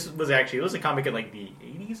this was actually, it was a comic in like the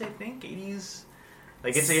 80s, I think 80s.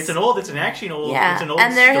 Like it's an old Yeah, it's an old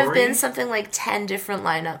and there story. have been something like 10 different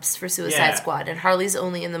lineups for Suicide Yeah. Squad, and Harley's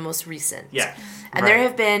only in the most recent. Yeah. And there Right.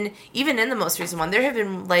 have been, even in the most recent one, there have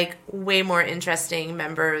been like way more interesting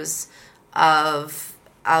members of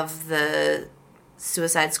the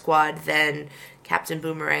Suicide Squad than Captain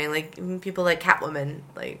Boomerang. Like people like Catwoman,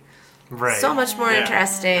 like Right. so much more Yeah.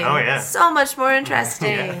 interesting. Oh, yeah. So much more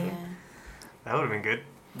interesting. Yeah. That would have been good.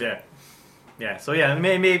 Yeah, yeah. So yeah,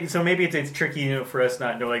 maybe it's tricky, you know, for us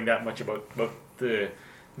not knowing that much about the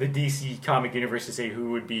DC comic universe to say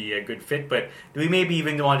who would be a good fit. But do we maybe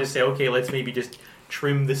even want to say, okay, let's maybe just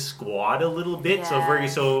trim the squad a little bit? So if we're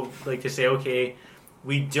like to say, okay,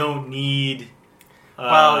 we don't need.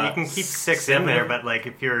 Well, you can keep 6 in 7 there, of- but like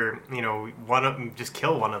if you're, you know, one of them, just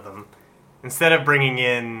kill one of them instead of bringing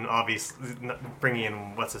in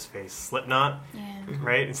what's his face, Slipknot, Yeah.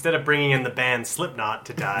 right? Instead of bringing in the band Slipknot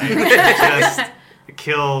to die, just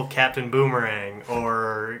kill Captain Boomerang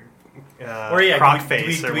or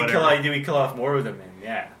Crocface or whatever. do we kill off more of them then?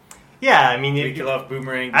 Yeah. Yeah, I mean, Do we kill off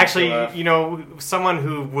Boomerang? Do we actually, kill off- you know, someone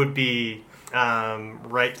who would be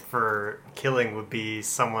right for killing would be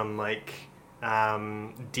someone like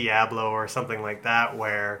Diablo or something like that,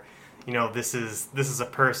 where you know this is a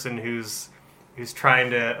person who's trying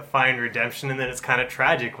to find redemption, and then it's kind of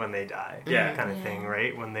tragic when they die, Yeah. kind of thing,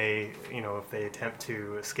 right? When they, you know, if they attempt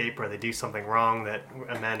to escape or they do something wrong that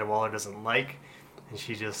Amanda Waller doesn't like, and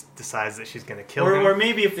she just decides that she's going to kill him. or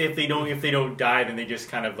maybe if they don't die, then they just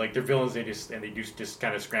kind of like they're villains. They just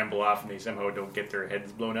kind of scramble off, and they somehow don't get their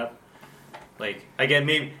heads blown up. Like again,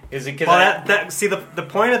 maybe is it because Well, see the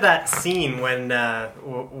point of that scene when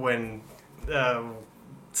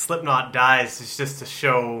Slipknot dies is just to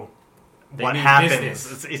show They what mean happens.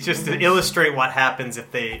 business. It's just to illustrate what happens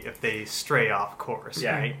if they stray off course,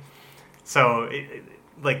 Yeah. right? So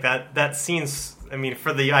like that scene's. I mean,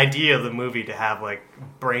 for the idea of the movie to have like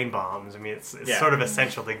brain bombs, I mean, it's sort of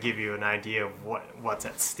essential to give you an idea of what's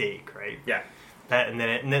at stake, right? Yeah. And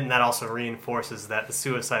then that also reinforces that the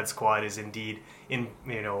Suicide Squad is indeed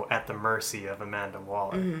at the mercy of Amanda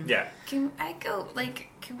Waller. Mm-hmm. Yeah. Can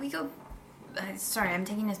we go? Sorry, I'm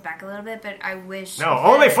taking this back a little bit, but I wish. No,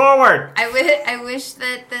 only forward. I wish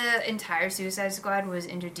that the entire Suicide Squad was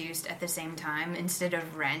introduced at the same time instead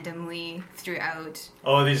of randomly throughout.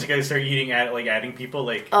 Oh, they just gotta start adding people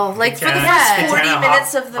like. Oh, like for the Yeah. first 40 Katana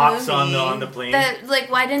minutes of the hops movie. on the plane.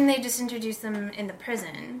 Why didn't they just introduce them in the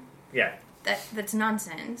prison? Yeah. That's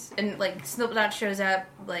nonsense. And Slipknot shows up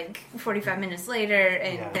 45 minutes later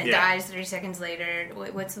and then Yeah. dies 30 seconds later.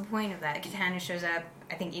 What's the point of that? Katana shows up,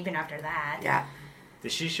 I think, even after that. Yeah.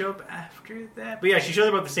 Did she show up after that? But yeah, she shows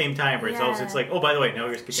up at the same time. Where it's like, oh, by the way, no,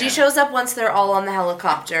 here's Katana. She shows up once they're all on the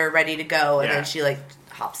helicopter ready to go, and then she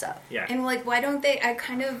hops up. Yeah. And why don't they? I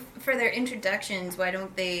kind of for their introductions. Why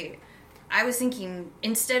don't they? I was thinking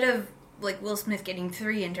instead of Will Smith getting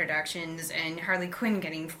 3 introductions and Harley Quinn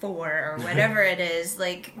getting 4 or whatever it is,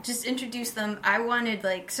 just introduce them. I wanted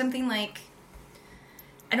something like.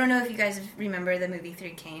 I don't know if you guys remember the movie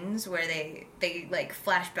Three Kings where they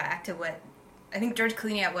flash back to what I think George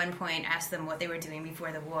Clooney at one point asked them what they were doing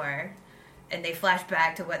before the war. And they flash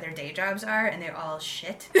back to what their day jobs are, and they're all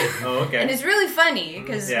shit. Oh, okay. And it's really funny,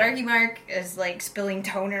 because Yeah. Marky Mark is, spilling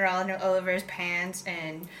toner all over his pants,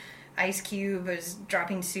 and Ice Cube is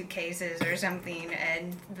dropping suitcases or something,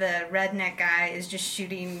 and the redneck guy is just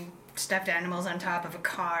shooting stuffed animals on top of a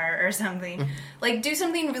car or something. Do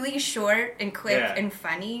something really short and quick and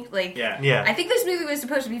funny. Yeah. I think this movie was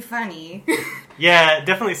supposed to be funny. Yeah, it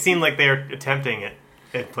definitely seemed like they were attempting it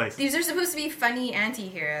in places. These are supposed to be funny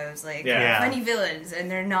anti-heroes, Yeah. funny villains, and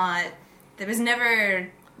they're not. There was never.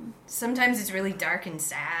 Sometimes it's really dark and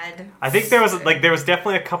sad. I think there was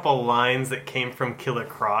definitely a couple lines that came from Killer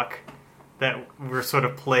Croc that were sort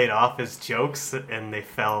of played off as jokes, and they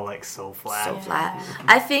fell so flat. So flat.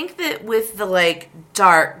 I think that with the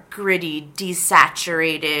dark, gritty,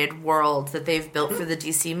 desaturated world that they've built for the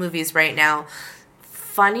DC movies right now,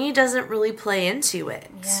 funny doesn't really play into it.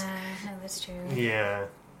 Yeah, no, that's true. Yeah.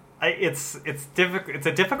 It's difficult. It's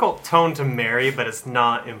a difficult tone to marry, but it's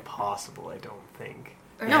not impossible, I don't think.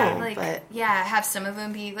 Or No, but- have some of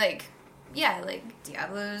them be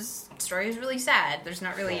Diablo's story is really sad. There's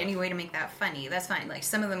not really any way to make that funny. That's fine.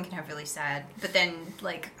 Some of them can have really sad, but then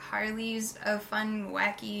Harley's a fun,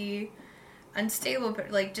 wacky, unstable.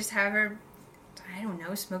 Just have her. I don't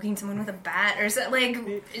know, smoking someone with a bat or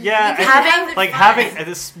something. Yeah, having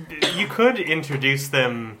this. You could introduce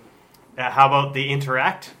them. How about they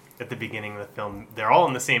interact at the beginning of the film? They're all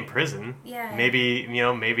in the same prison. Yeah. Maybe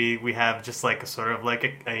we have just a sort of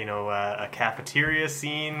a cafeteria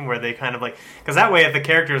scene where they kind of because that way if the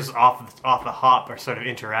characters off the hop are sort of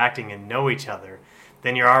interacting and know each other,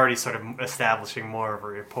 then you're already sort of establishing more of a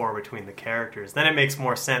rapport between the characters. Then it makes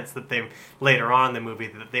more sense that they later on in the movie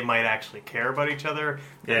that they might actually care about each other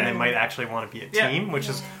and they might actually want to be a team, which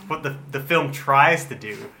is what the film tries to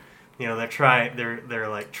do. They're trying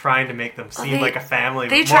to make them seem like a family.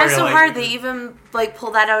 They try so hard. They even pull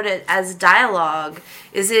that out as dialogue.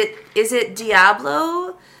 Is it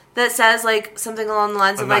Diablo that says something along the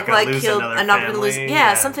lines of killed? I'm not going to lose.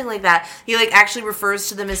 Yeah, something like that. He actually refers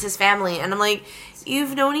to them as his family, and I'm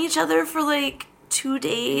you've known each other for 2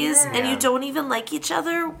 days, and you don't even like each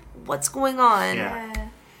other. What's going on? Yeah.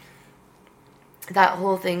 That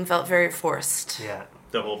whole thing felt very forced. Yeah.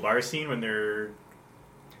 The whole bar scene when they're.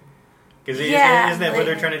 Because isn't that what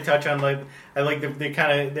they're trying to touch on? They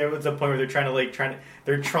kind of there was a point where they're trying to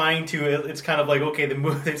it's kind of okay the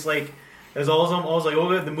movie it's almost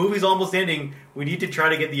the movie's almost ending. We need to try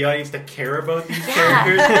to get the audience to care about these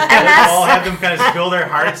characters and all have them kind of spill their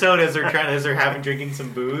hearts out as they're having drinking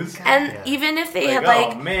some booze. And even if they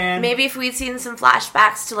had maybe if we'd seen some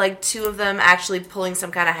flashbacks to 2 of them actually pulling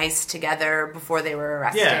some kind of heist together before they were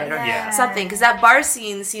arrested or something, because that bar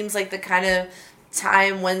scene seems like the kind of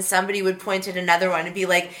time when somebody would point at another one and be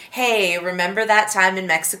hey, remember that time in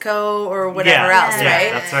Mexico or whatever else,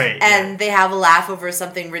 right? That's right. And they have a laugh over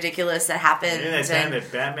something ridiculous that happened. That time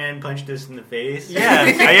that Batman punched us in the face.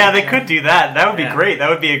 Yeah, they could do that. That would be great. That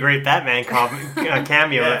would be a great Batman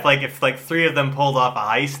cameo. If 3 of them pulled off a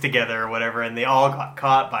heist together or whatever, and they all got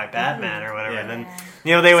caught by Batman or whatever, then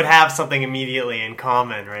they would have something immediately in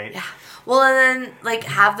common, right? Yeah. Well, and then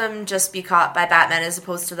have them just be caught by Batman as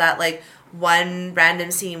opposed to that one random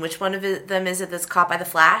scene. Which one of them is it that's caught by the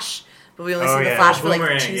Flash? but we only Oh, see the yeah. Flash for like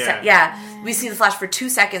Boomerang, 2 yeah. seconds. Yeah, we see the Flash for 2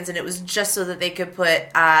 seconds, and it was just so that they could put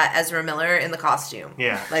Ezra Miller in the costume.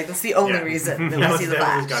 Yeah. Like, that's the only Yeah. reason that That we see the was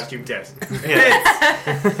his Flash. costume test.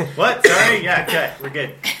 Yeah. What? Sorry. Yeah. Okay. We're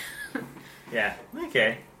good. Yeah.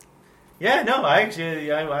 Okay. Yeah. No. I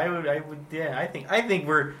actually. I would. Yeah. I think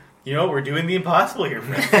we're. We're doing the impossible here,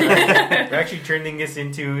 friends. We're actually turning this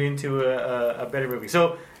into a better movie.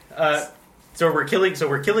 So we're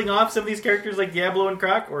killing off some of these characters like Diablo and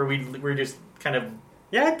Croc, or we're just kind of.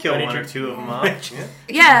 Yeah, I'd kill Funny one or trick. two of them off. Yeah.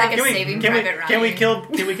 Yeah. Like a Saving Private Ryan. Can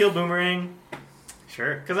we kill Boomerang?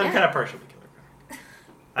 Sure. Because I'm Yeah. kind of partial to Killer Croc.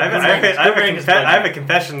 I have a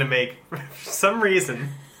confession to make. For some reason,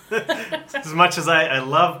 as much as I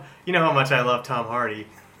love, you know how much I love Tom Hardy.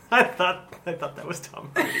 I thought that was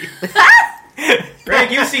Tom Hardy.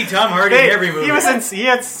 Greg, you see Tom Hardy in every movie. He was in.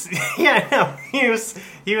 I know.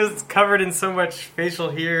 He was covered in so much facial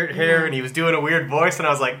hair, and he was doing a weird voice, and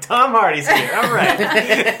I was like, Tom Hardy's here. All right.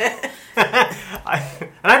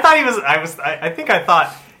 I thought he was. I think I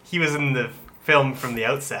thought he was in the film from the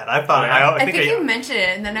outset. I thought. Yeah. I think you mentioned it,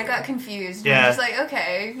 and then I got confused. Yeah. I was like,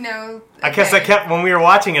 okay, no. I guess okay. I kept when we were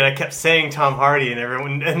watching it. I kept saying Tom Hardy, and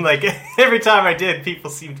everyone, and like every time I did,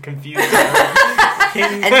 people seemed confused.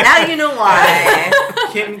 And now you know why.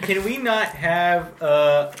 Can we not have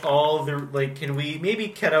all the Can we maybe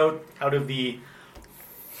cut out of the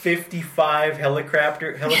 55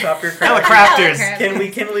 helicopter crash? Helicopters.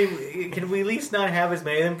 Can we at least not have as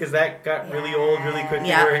many of them, because that got really old really quickly.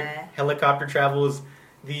 Yeah. Where helicopter travel is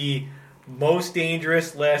the most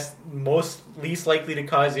dangerous, least likely to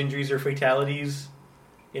cause injuries or fatalities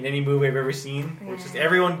in any movie I've ever seen. Which is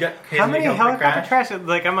everyone got hit How in a many helicopter crashes?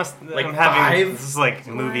 Like I'm having 5? this is like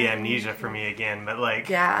movie amnesia for me again. But like,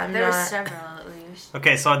 Yeah, I'm There were not. several at least.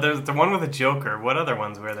 okay, so there's the one with the Joker. What other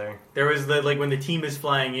ones were there? There was when the team is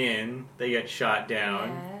flying in, they get shot down.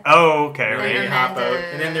 Yeah. Oh, okay, And right. They hop out, Amanda-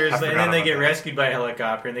 and then I forgot they about get that. rescued by a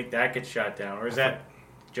helicopter, and that gets shot down. Or is that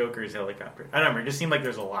Joker's helicopter? I don't remember. It just seemed like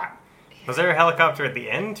there's a lot. Was there a helicopter at the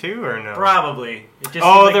end too, or no? Probably. It just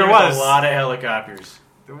Oh, seemed like there was was. a lot of helicopters.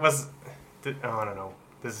 It was. I don't know.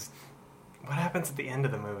 What happens at the end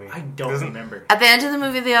of the movie? I don't Doesn't- remember. At the end of the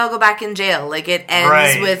movie, they all go back in jail. Like, it ends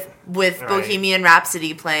Right. with Right. Bohemian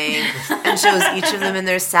Rhapsody playing and shows each of them in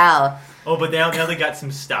their cell. Oh, but now they got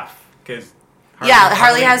some stuff because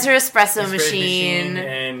Harley has her espresso machine.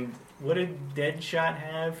 And what did Deadshot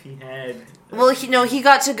have? He had. Well, he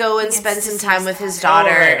got to go and He spend gets to some see time his with his daughter.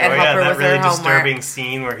 daughter and oh help yeah, her that with really her disturbing homework.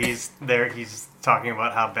 scene where he's there. He's talking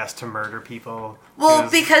about how best to murder people. Well, to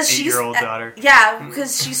his because she's 8-year-old daughter. Yeah,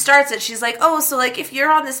 because she starts it. She's like, "Oh, so like if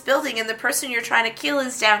you're on this building and the person you're trying to kill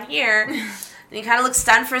is down here." And he kind of looks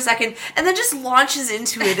stunned for a second, and then just launches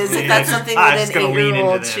into it as if Yeah, that's just, something "I'm that just an gonna lean into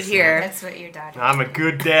 8-year-old this." should hear. That's what your daughter. I'm a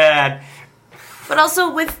good dad. But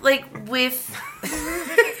also with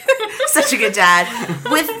such a good dad.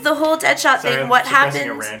 With the whole Deadshot Sorry, thing, I'm what suppressing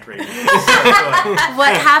a happened? rant right now.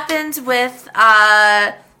 What happened with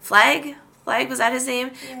Flag? Flag, was that his name?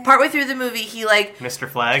 Yeah. Partway through the movie, he Mr.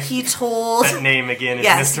 Flag. he told That name again is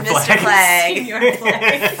yes, Mr. Mr. Flag. Senior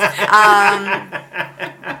Flag.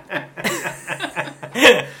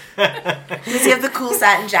 Does he have the cool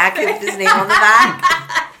satin jacket with his name on the back?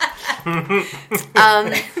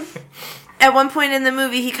 At one point in the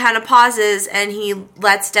movie, he kind of pauses and he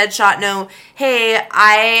lets Deadshot know, hey,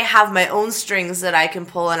 I have my own strings that I can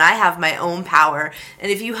pull and I have my own power.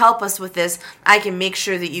 And if you help us with this, I can make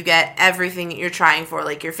sure that you get everything that you're trying for,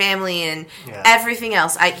 like your family and Yeah. everything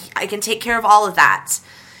else. I can take care of all of that.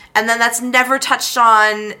 And then that's never touched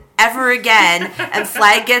on ever again. And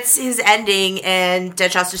Flag gets his ending and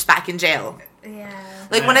Deadshot's just back in jail. Yeah.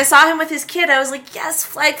 Like, when I saw him with his kid, I was like, yes,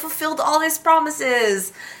 Flag fulfilled all his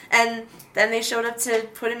promises. And then they showed up to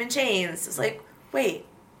put him in chains. It's like, wait,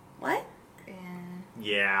 what?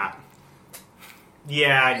 Yeah.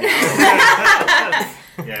 Yeah, I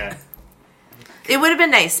know. Yeah. It would have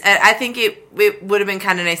been nice. I think it would have been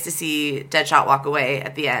kind of nice to see Deadshot walk away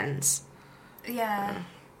at the end. Yeah.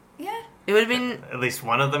 Yeah. It would have been... At least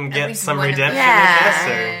one of them At gets least some one of them. redemption, Yeah. I guess.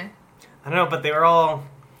 Or, I don't know, but they're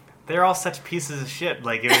all such pieces of shit.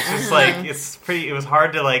 Like, it was just like it was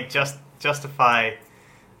hard to like justify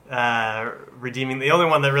redeeming. The only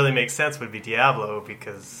one that really makes sense would be Diablo,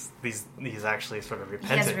 because he's actually sort of He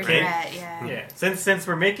has repentant, right? regret, yeah. Yeah. Since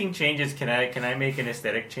we're making changes, can I make an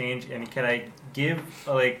aesthetic change, and can I give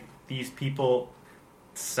these people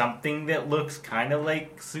something that looks kind of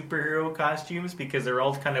like superhero costumes, because they're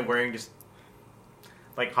all kind of wearing just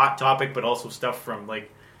like Hot Topic, but also stuff from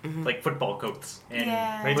like like football coats. And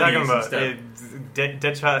Yeah. What are you hoodies talking and about? stuff.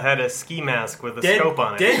 Deadshot had a ski mask with a scope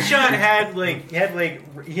on it. Deadshot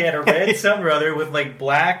he had a red something or other with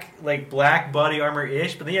black body armor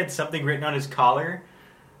ish, but then he had something written on his collar,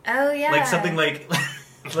 Oh yeah. like something like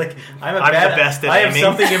I'm the best at I have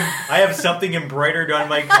aiming. I have something embroidered on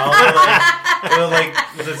my collar,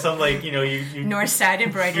 you North Side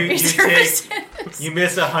embroidery you services. you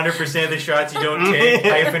miss 100% of the shots you don't take.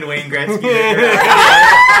 Hyphen Wayne Gretzky.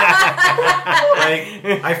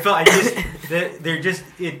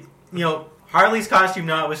 Harley's costume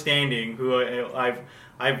notwithstanding, who I've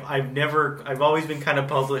always been kind of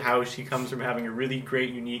puzzled at how she comes from having a really great,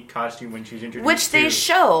 unique costume when she's introduced. Which they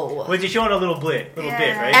show. Which is showing a little bit, right?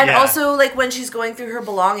 And Yeah. also, like, when she's going through her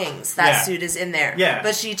belongings, that Yeah. suit is in there. Yeah.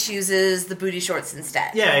 But she chooses the booty shorts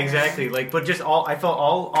instead. Yeah, exactly. But just I felt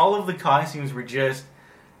all of the costumes were just,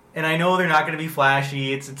 and I know they're not going to be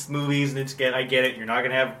flashy. It's movies, and I get it. You're not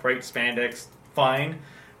going to have bright spandex, fine.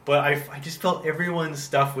 But I just felt everyone's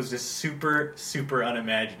stuff was just super, super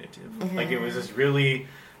unimaginative. Mm-hmm. Like, it was just really,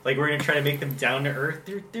 like, we're going to try to make them down to earth.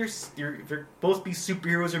 They're supposed to be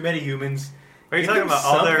superheroes or metahumans. Are you Give talking them about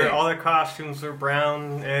all something. their costumes were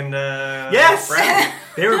brown and Yes! brown?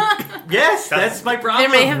 They were, yes, that's my problem.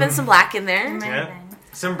 There may have been some black in there. Yeah.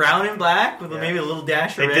 some brown and black with Yeah. maybe a little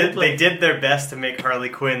dash They of did. red. They did their best to make Harley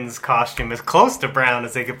Quinn's costume as close to brown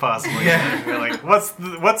as they could possibly. Yeah. get. They're like,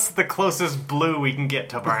 what's the closest blue we can get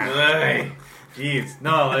to brown? Ay, jeez,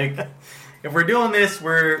 no, like if we're doing this,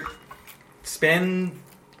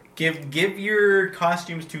 give your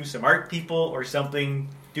costumes to some art people or something.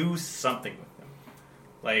 Do something with them.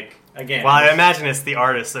 Like again, Well, I imagine it's the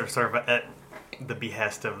artists that are sort of at the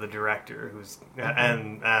behest of the director,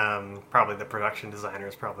 and probably the production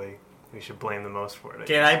designers. Probably we should blame the most for it.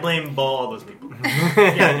 okay, I blame all those people.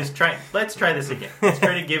 Yeah, just try. Let's try this again. Let's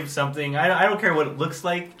try to give something. I don't care what it looks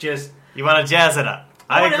like. Just You want to jazz it up.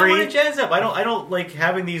 I agree. I want to jazz up. I don't like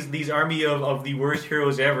having these army of the worst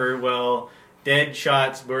heroes ever. Well,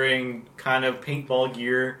 Deadshot's wearing kind of paintball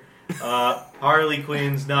gear. Harley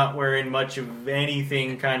Quinn's not wearing much of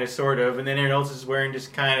anything, kind of, sort of, and then everyone else is wearing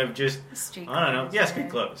just Street I don't know. clothes, Yeah, right? street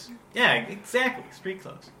clothes. Yeah, exactly, street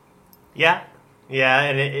clothes. Yeah,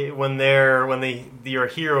 and when your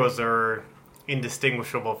heroes are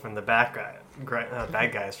indistinguishable from the bad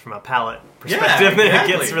guys from a palette perspective, then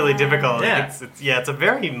exactly. it gets really difficult. Yeah. It's a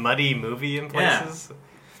very muddy movie in places.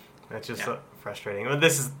 That's just Yeah. frustrating. Well,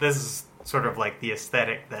 this is sort of like the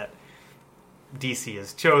aesthetic that DC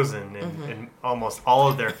has chosen in almost all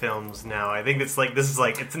of their films now. I think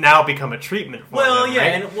it's now become a treatment for Well, them.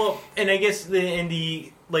 yeah, right? and I guess and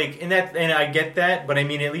I get that, but I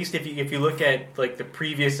mean, at least if you look at like the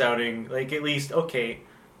previous outing, like at least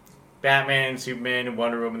Batman, Superman, and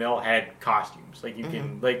Wonder Woman, they all had costumes. Like you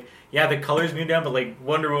can the colors moved down, but like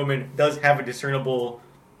Wonder Woman does have a discernible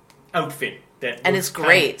outfit And it's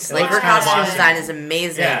great. Like, her costume design is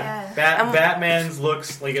amazing. Yeah, Batman's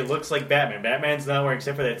looks like Batman. Batman's not wearing,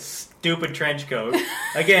 except for that stupid trench coat.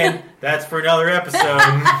 Again, that's for another episode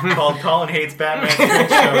called "Colin Hates Batman Trench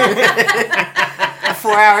Coat." A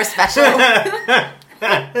 4-hour special.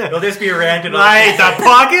 It'll just be a random. I hate the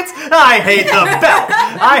pockets. I hate the belt.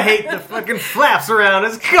 I hate the fucking flaps around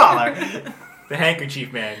his collar. The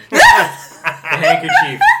handkerchief man. The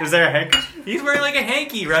handkerchief. Is there a handkerchief? He's wearing like a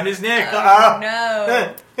hanky around his neck. No.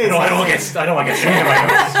 I don't want to get sand in my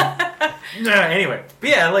nose. No, anyway, but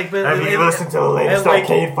yeah, Have you listened to the latest like-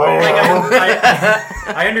 Arcade like, Fire?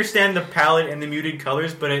 I understand the palette and the muted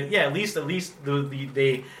colors, but at least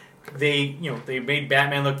they made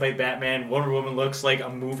Batman look like Batman. Wonder Woman looks like a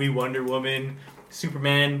movie Wonder Woman.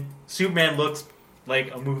 Superman looks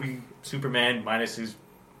like a movie Superman minus his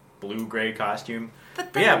blue-gray costume.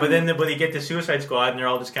 But then you get to Suicide Squad and they're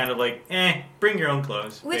all just kind of like, bring your own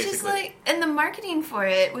clothes. Which basically. is like, and the marketing for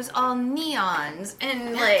it was all neons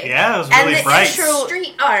and like Yeah, it was And really the bright. intro-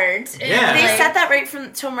 street art. And Yeah. They like, set that right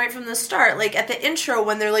from the start. Like at the intro,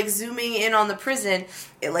 when they're like zooming in on the prison,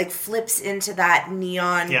 it like flips into that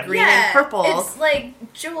neon Yeah. green and purple. It's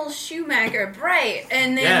like Joel Schumacher bright,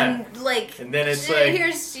 and then And then it's like-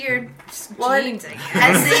 here's your Well, jeans. I guess.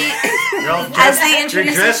 as they You're all as they You're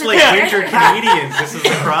introduce dressed it like to winter Canadians. This is the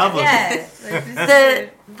problem. Yeah,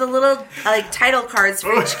 like, the little like title cards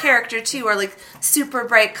for each character too are like super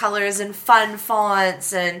bright colors and fun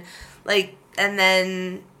fonts and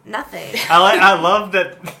then nothing. I love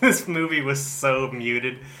that this movie was so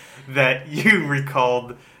muted that you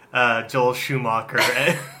recalled Joel Schumacher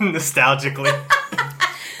nostalgically.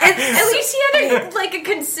 at least he had a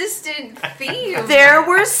consistent theme. There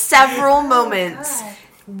were several moments God.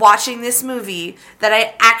 watching this movie that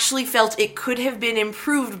I actually felt it could have been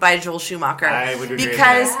improved by Joel Schumacher. I would agree with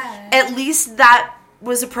because that. at least that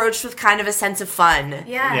was approached with kind of a sense of fun.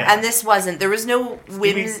 Yeah. And this wasn't. There was no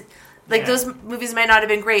whims. Like, Yeah. those movies might not have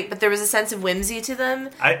been great, but there was a sense of whimsy to them,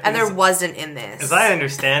 and there wasn't in this. As I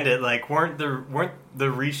understand it, like weren't the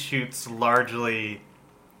reshoots largely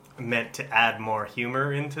meant to add more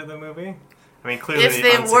humor into the movie? I mean, clearly If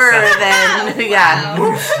they were, unsuccessful. then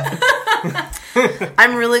yeah.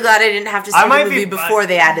 I'm really glad I didn't have to see the movie before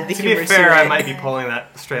they added the humor To be fair, to it. I might be pulling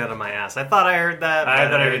that straight out of my ass. I thought I heard that. I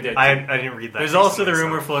but thought I heard that, I too. didn't read that. There's also the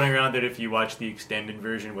recently, rumor so. floating around that if you watch the extended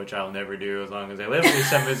version, which I'll never do as long as I live,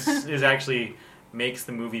 is actually makes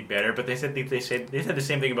the movie better. But they said the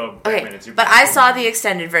same thing about Batman Okay, and Superman. but I saw the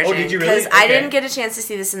extended version. Oh, did you really? Because I Okay. didn't get a chance to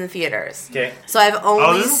see this in the theaters. Okay. So I've only...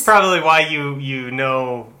 Oh, this is probably why you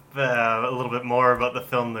know a little bit more about the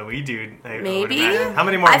film than we do. I would Maybe? imagine. How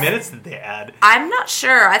many more I've- minutes did they add? I'm not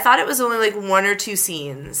sure. I thought it was only like 1 or 2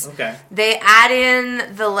 scenes. Okay. They add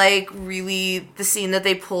in the scene that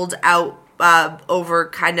they pulled out over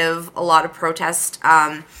kind of a lot of protest,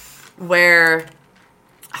 where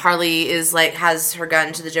Harley is like has her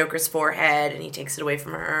gun to the Joker's forehead and he takes it away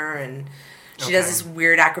from her, and she does Okay. this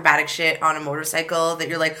weird acrobatic shit on a motorcycle that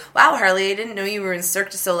you're like, wow, Harley, I didn't know you were in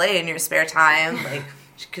Cirque du Soleil in your spare time. Like,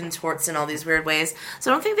 she contorts in all these weird ways.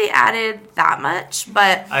 So I don't think they added that much,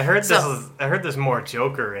 but I heard so- I heard there's more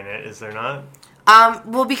Joker in it. Is there not?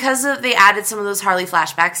 Well, because they added some of those Harley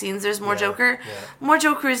flashback scenes, there's more Yeah, Joker. yeah. More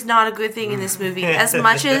Joker is not a good thing in this movie. As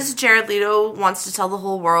much as Jared Leto wants to tell the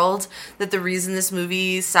whole world that the reason this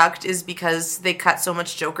movie sucked is because they cut so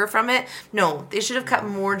much Joker from it, no, they should have cut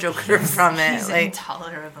more Joker from it. He's Like,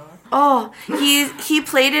 intolerable. oh, he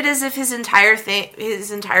played it as if his entire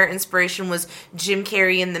inspiration was Jim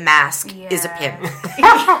Carrey in The Mask is a pimp.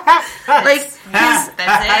 Like his That's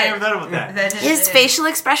I it. never thought about that. That is his it. facial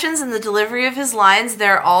expressions and the delivery of his lines,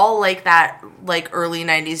 they're all like that, like early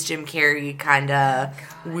 90s Jim Carrey kind of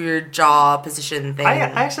weird jaw position thing. I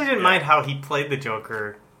actually didn't mind how he played the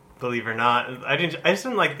Joker. Believe it or not, I just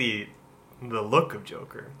didn't like the look of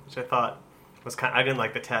Joker, which I thought was kind. I didn't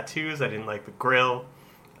like the tattoos. I didn't like the grill.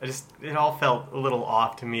 It all felt a little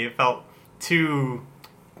off to me. It felt too.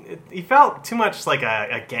 He felt too much like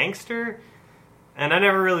a gangster, and I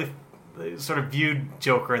never really sort of viewed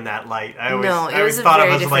Joker in that light. I No, it always was a thought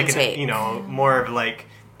very of him as like different take. more of like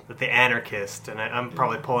the anarchist, and I'm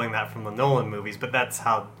probably pulling that from the Nolan movies, but that's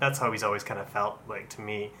how he's always kind of felt like to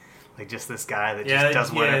me. Like just this guy that Yeah, just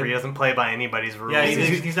does whatever. yeah. He doesn't play by anybody's rules. Yeah,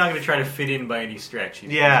 he's not going to try to fit in by any stretch.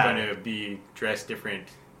 He's Yeah. going to be dressed different,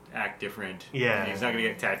 act different. Yeah. He's not going to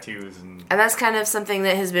get tattoos and And that's kind of something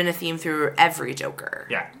that has been a theme through every Joker.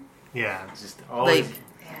 yeah, yeah. it's just always. Like,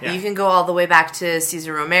 Yeah. you can go all the way back to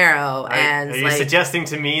Cesar Romero, and Are you like, suggesting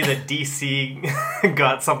to me that DC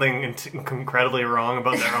got something incredibly wrong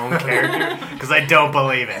about their own character? Because I don't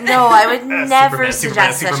believe it. no, I would never Superman,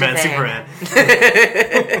 suggest Superman, such a Superman, thing.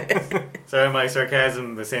 Superman. Sorry, my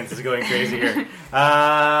sarcasm, the sense is going crazy here.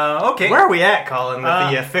 Okay. Where are we at, Colin,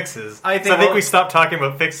 with the fixes? I I think think we stopped talking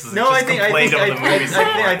about fixes. No, and I just think complained about the movies.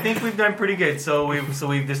 I think we've done pretty good. So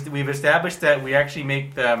we've established that we actually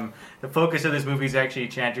make the focus of this movie is actually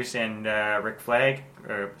Enchantress and Rick Flag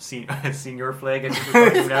or Senior Flag, as we're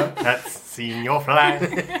calling him now. That's Senior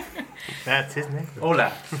Flag. That's his name.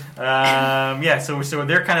 Hola. Yeah, so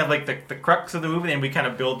they're kind of like the crux of the movie, and we kind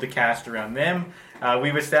of build the cast around them.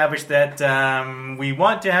 We've established that we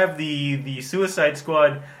want to have the Suicide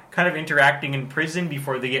Squad kind of interacting in prison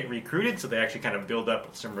before they get recruited, so they actually kind of build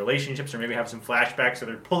up some relationships, or maybe have some flashbacks, so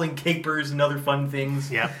they're pulling capers and other fun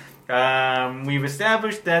things. Yep. We've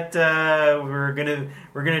established that we're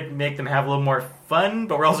gonna make them have a little more fun,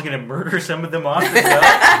 but we're also gonna murder some of them off as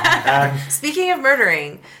well. Speaking of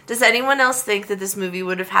murdering, does anyone else think that this movie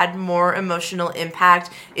would have had more emotional impact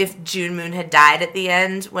if June Moon had died at the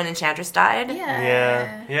end when Enchantress died?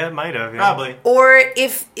 Yeah, it might have. Yeah. Probably. Or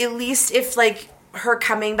if, at least if, like, her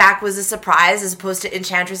coming back was a surprise as opposed to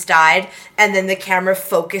Enchantress died and then the camera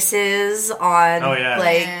focuses on, Oh, yeah.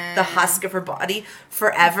 like, Yeah. the husk of her body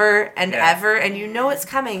forever and Yeah. ever, and you know it's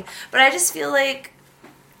coming. But I just feel like,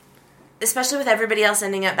 especially with everybody else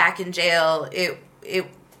ending up back in jail, it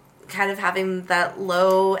kind of having that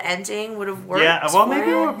low ending would have worked. Yeah, well, for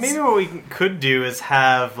it. maybe what we could do is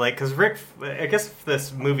have, like, because I guess if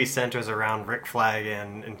this movie centers around Rick Flag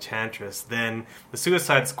and Enchantress, then the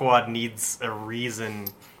Suicide Squad needs a reason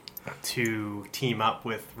to team up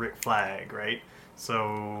with Rick Flag, right?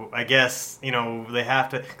 So I guess, they have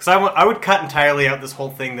to, because I would cut entirely out this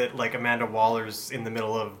whole thing that, like, Amanda Waller's in the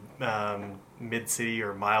middle of Mid City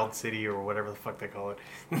or Mild City or whatever the fuck they call it.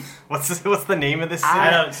 What's the name of this city?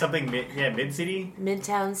 I don't something mid city,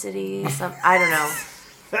 Midtown City. I don't know.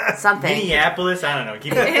 Something. Minneapolis. I don't know.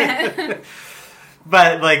 Keep it.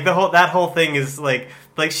 But like that whole thing is like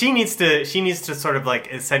she needs to sort of like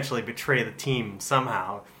essentially betray the team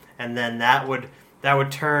somehow, and then that would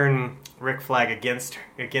turn Rick Flag against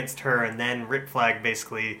her, and then Rick Flag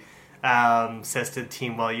basically says to the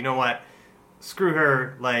team, well, you know what, screw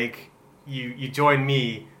her, like you join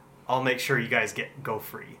me, I'll make sure you guys go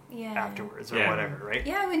free afterwards or whatever, right?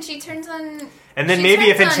 Yeah, when she turns on... And then maybe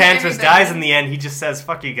if Enchantress dies in the end, he just says,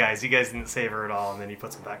 fuck you guys didn't save her at all, and then he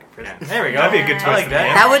puts him back in prison. Yeah. There we go. That'd be a good twist. I like at that. the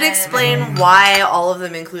end. That would explain why all of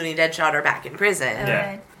them, including Deadshot, are back in prison.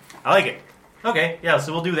 Yeah. I like it. Okay, yeah,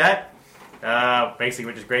 so we'll do that. Basically,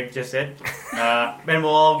 which is great, just said. And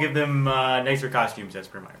we'll all give them nicer costumes as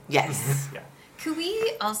per mine. Yes. Yeah. Could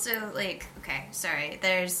we also, like... Okay, sorry.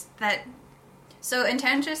 There's that... So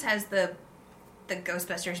Enchantress has the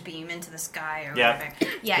Ghostbusters beam into the sky or whatever.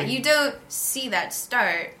 Yeah, you don't see that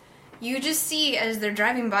start. You just see as they're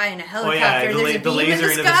driving by in a helicopter, there's a beam laser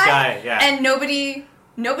in into the sky, yeah. and nobody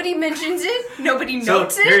mentions it. Nobody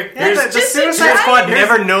notes it. The Suicide Squad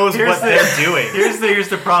never knows what they're doing. Here's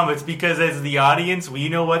the problem. It's because as the audience, we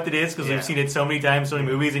know what it is because we've seen it so many times, so many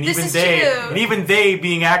movies, and even they,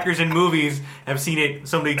 being actors in movies, have seen it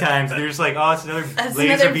so many times. They're just like, oh, it's another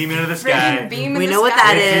laser beam into the sky. We know what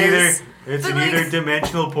that is. It's an either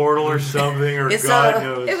dimensional portal or something, or God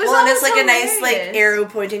knows. It was and it's like hilarious. a nice like arrow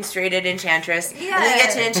pointing straight at Enchantress. Yeah. And then you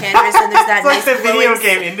get to Enchantress and there's that It's like nice the video glowing-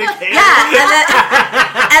 game indicator.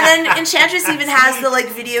 Yeah, and then Enchantress even has the like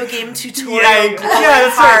video game tutorial glowing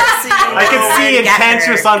that's part, right. so you know I can where see to get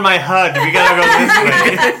Enchantress her. on my HUD. We gotta go this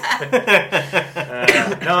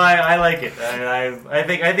way. No, I like it. I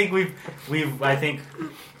think we've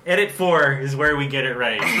edit 4 is where we get it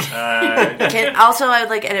right. Also, I would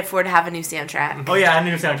like Edit 4 to have a new soundtrack. Oh yeah, a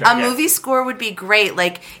new soundtrack. A movie score would be great.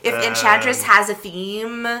 Like if Enchantress has a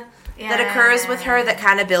theme that occurs with her that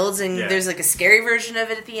kind of builds, and there's like a scary version of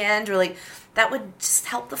it at the end, or like that would just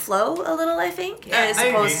help the flow a little. I think, as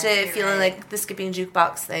opposed to feeling like the skipping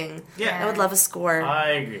jukebox thing. Yeah. I would love a score. I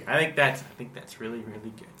agree. I think that's really really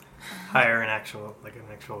good. Hire an actual good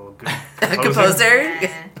A composer. composer.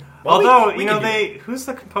 Yeah. Well, Although we can do who's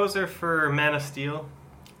the composer for Man of Steel?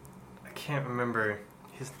 I can't remember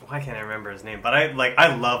why can't I remember his name? But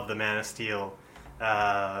I love the Man of Steel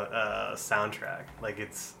soundtrack. Like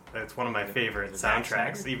it's one of my favorite Zack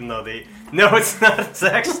soundtracks. Snyder? Even though no, it's not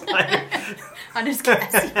Zack Snyder. On his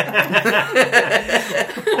Casio.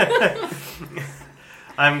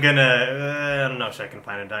 I'm gonna. I don't know if I can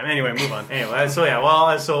find a dime. Anyway, move on. Anyway,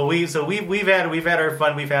 we've had our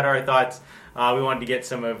fun, we've had our thoughts. We wanted to get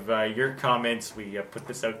some of your comments. We put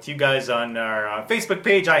this out to you guys on our Facebook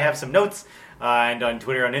page. I have some notes, and on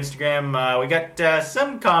Twitter, on Instagram. We got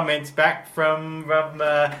some comments back from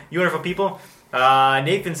you wonderful people.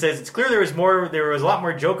 Nathan says it's clear there was a lot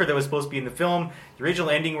more Joker that was supposed to be in the film. The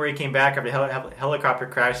original ending where he came back after the helicopter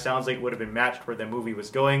crash sounds like it would have been matched where the movie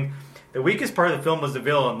was going. The weakest part of the film was the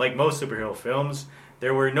villain, like most superhero films.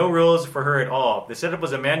 There were no rules for her at all. The setup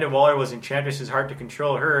was Amanda Waller was Enchantress's heart to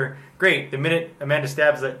control her. Great. The minute Amanda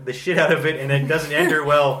stabs the shit out of it and it doesn't end her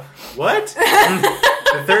well, what?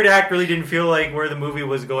 The third act really didn't feel like where the movie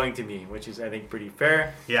was going to me, which is, I think, pretty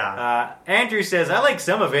fair. Yeah. Andrew says, I like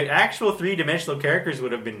some of it. Actual three-dimensional characters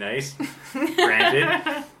would have been nice.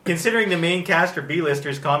 Granted. Considering the main cast are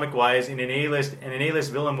B-listers comic-wise, and an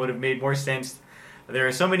A-list villain would have made more sense. There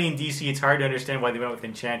are so many in DC, it's hard to understand why they went with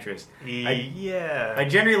Enchantress. I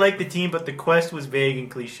generally like the team, but the quest was vague and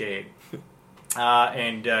cliched.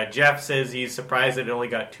 And Jeff says he's surprised that it only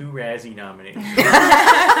got 2 Razzie nominations.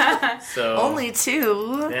 So Only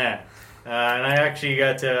 2. Yeah. And I actually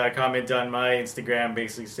got a comment on my Instagram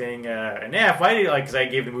basically saying an F. Why did because I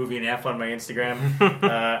gave the movie an F on my Instagram.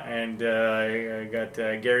 And I got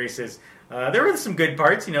Gary says there were some good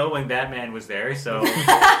parts, when Batman was there. So,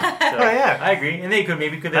 yeah, I agree. And they could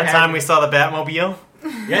that time we saw the Batmobile.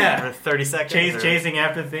 Yeah, for 30 seconds. Chasing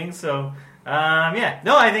after things. So, yeah.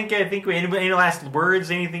 No, I think we any last words,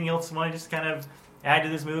 anything else you want to just kind of add to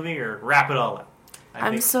this movie or wrap it all up?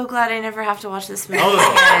 I'm so glad I never have to watch this movie.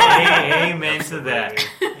 Amen to that.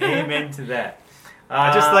 Amen to that.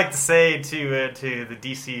 I'd just like to say to the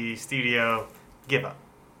DC studio, give up.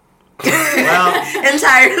 Well,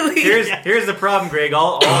 entirely. Here's the problem, Greg.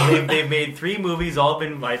 They've made 3 movies. All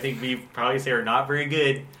been, I think we probably say, are not very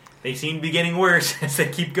good. They seem to be getting worse as they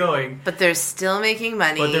keep going. But they're still making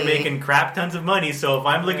money. But they're making crap tons of money. So if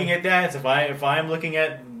I'm looking at that, if I'm looking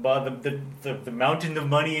at the mountain of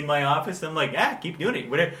money in my office. I'm like, keep doing it.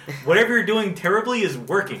 Whatever you're doing terribly is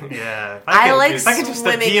working. Yeah. If I could just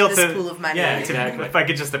swimming appeal in this to- pool of money. Yeah, exactly. If I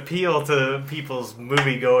could just appeal to people's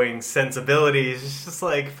movie-going sensibilities, it's just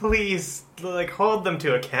like, please, like, hold them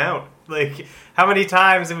to account. Like, how many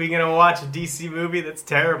times are we gonna watch a DC movie that's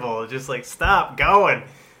terrible? Just like, stop going.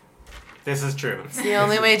 This is true. It's the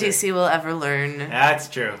only way DC will ever learn. That's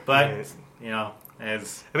true. But Yes.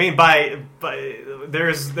 as I mean, there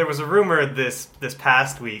was a rumor this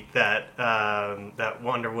past week that that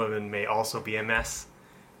Wonder Woman may also be a mess.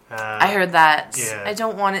 I heard that. Yeah. I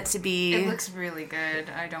don't want it to be. It looks really good.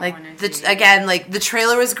 I don't like want it to be. again, like the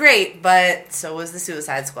trailer was great, but so was the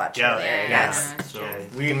Suicide Squad Yeah, trailer. yeah, Yes. yeah. So Yeah,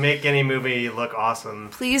 we can make any movie look awesome.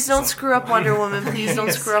 Please don't screw up Wonder Woman. Please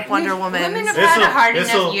don't screw up Wonder Woman. Women have This'll- had a hard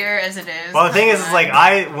this'll- enough year as it is. Well, the thing is, Come like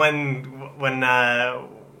on. when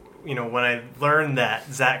I learned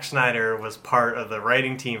that Zack Snyder was part of the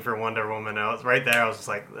writing team for Wonder Woman, I was right there. I was just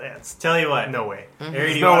like, tell you what, no way. Harry,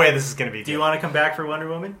 There's do you no wanna- way this is gonna be. Do you good. want to come back for Wonder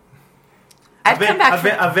Woman? I'd come back. For,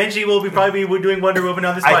 Eventually, we'll probably be doing Wonder Woman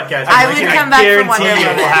on this podcast. I would come back for guarantee Wonder you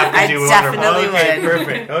Woman. we'll have to I do Wonder definitely Woman. Okay, would.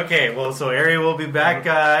 perfect. Okay, well, so Ari will be back.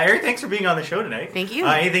 Ari, thanks for being on the show tonight. Thank you.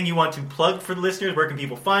 Anything you want to plug for the listeners? Where can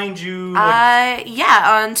people find you?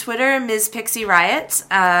 Yeah, on Twitter, Ms. Pixie Riot,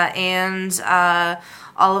 and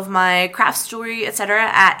all of my crafts, jewelry, etc.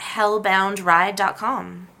 at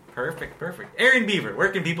hellboundride.com. Perfect. Aaron Beaver, where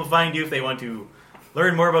can people find you if they want to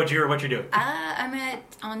learn more about you or what you're doing? I'm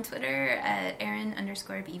on Twitter at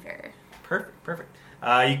Aaron_Beaver. Perfect.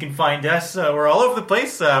 You can find us. We're all over the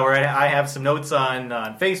place. Where I have some notes on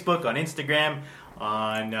Facebook, on Instagram,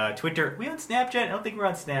 on Twitter. Are we on Snapchat? I don't think we're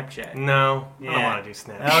on Snapchat. No, I don't Yeah. want to do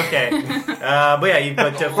Snap. Okay. But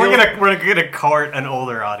yeah, We're gonna court an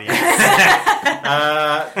older audience.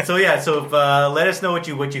 So let us know what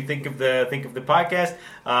you think of the podcast.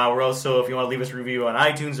 We're also, if you want to leave us a review on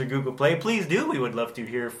iTunes or Google Play, please do. We would love to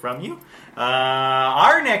hear from you.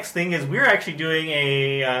 Our next thing is we're actually doing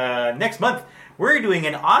next month. We're doing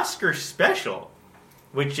an Oscar special,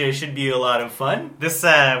 which should be a lot of fun. This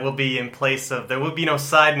will be in place of, there will be no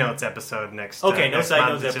side notes episode next. Okay, no next side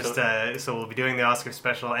month. notes It's episode. Just, so we'll be doing the Oscar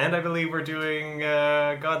special, and I believe we're doing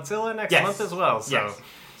Godzilla next month as well. So. Yes.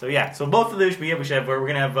 So both of those we're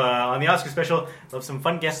gonna have on the Oscar special. We'll have some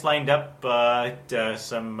fun guests lined up,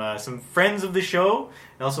 some friends of the show,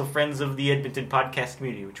 and also friends of the Edmonton podcast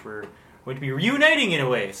community, which we're going to be reuniting in a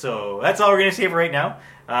way. So that's all we're gonna say for right now.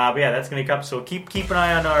 But yeah, that's gonna come. So keep an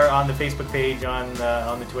eye on the Facebook page, on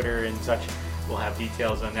the Twitter and such. We'll have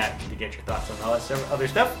details on that to get your thoughts on all that other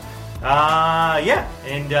stuff.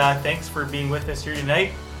 Thanks for being with us here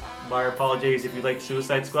tonight. I apologize if you like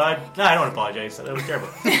Suicide Squad. No, I don't apologize. That was terrible.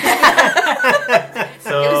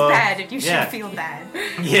 So, It was bad, and you should yeah. feel bad.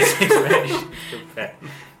 Yes, it's bad. You should feel bad.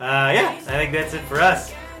 I think that's it for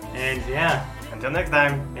us. And Until next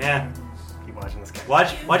time, keep watching this guy.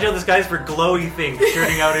 watch out, this guys, for glowy things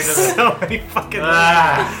turning out into the. So many fucking.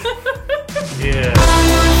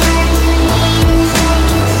 Yeah.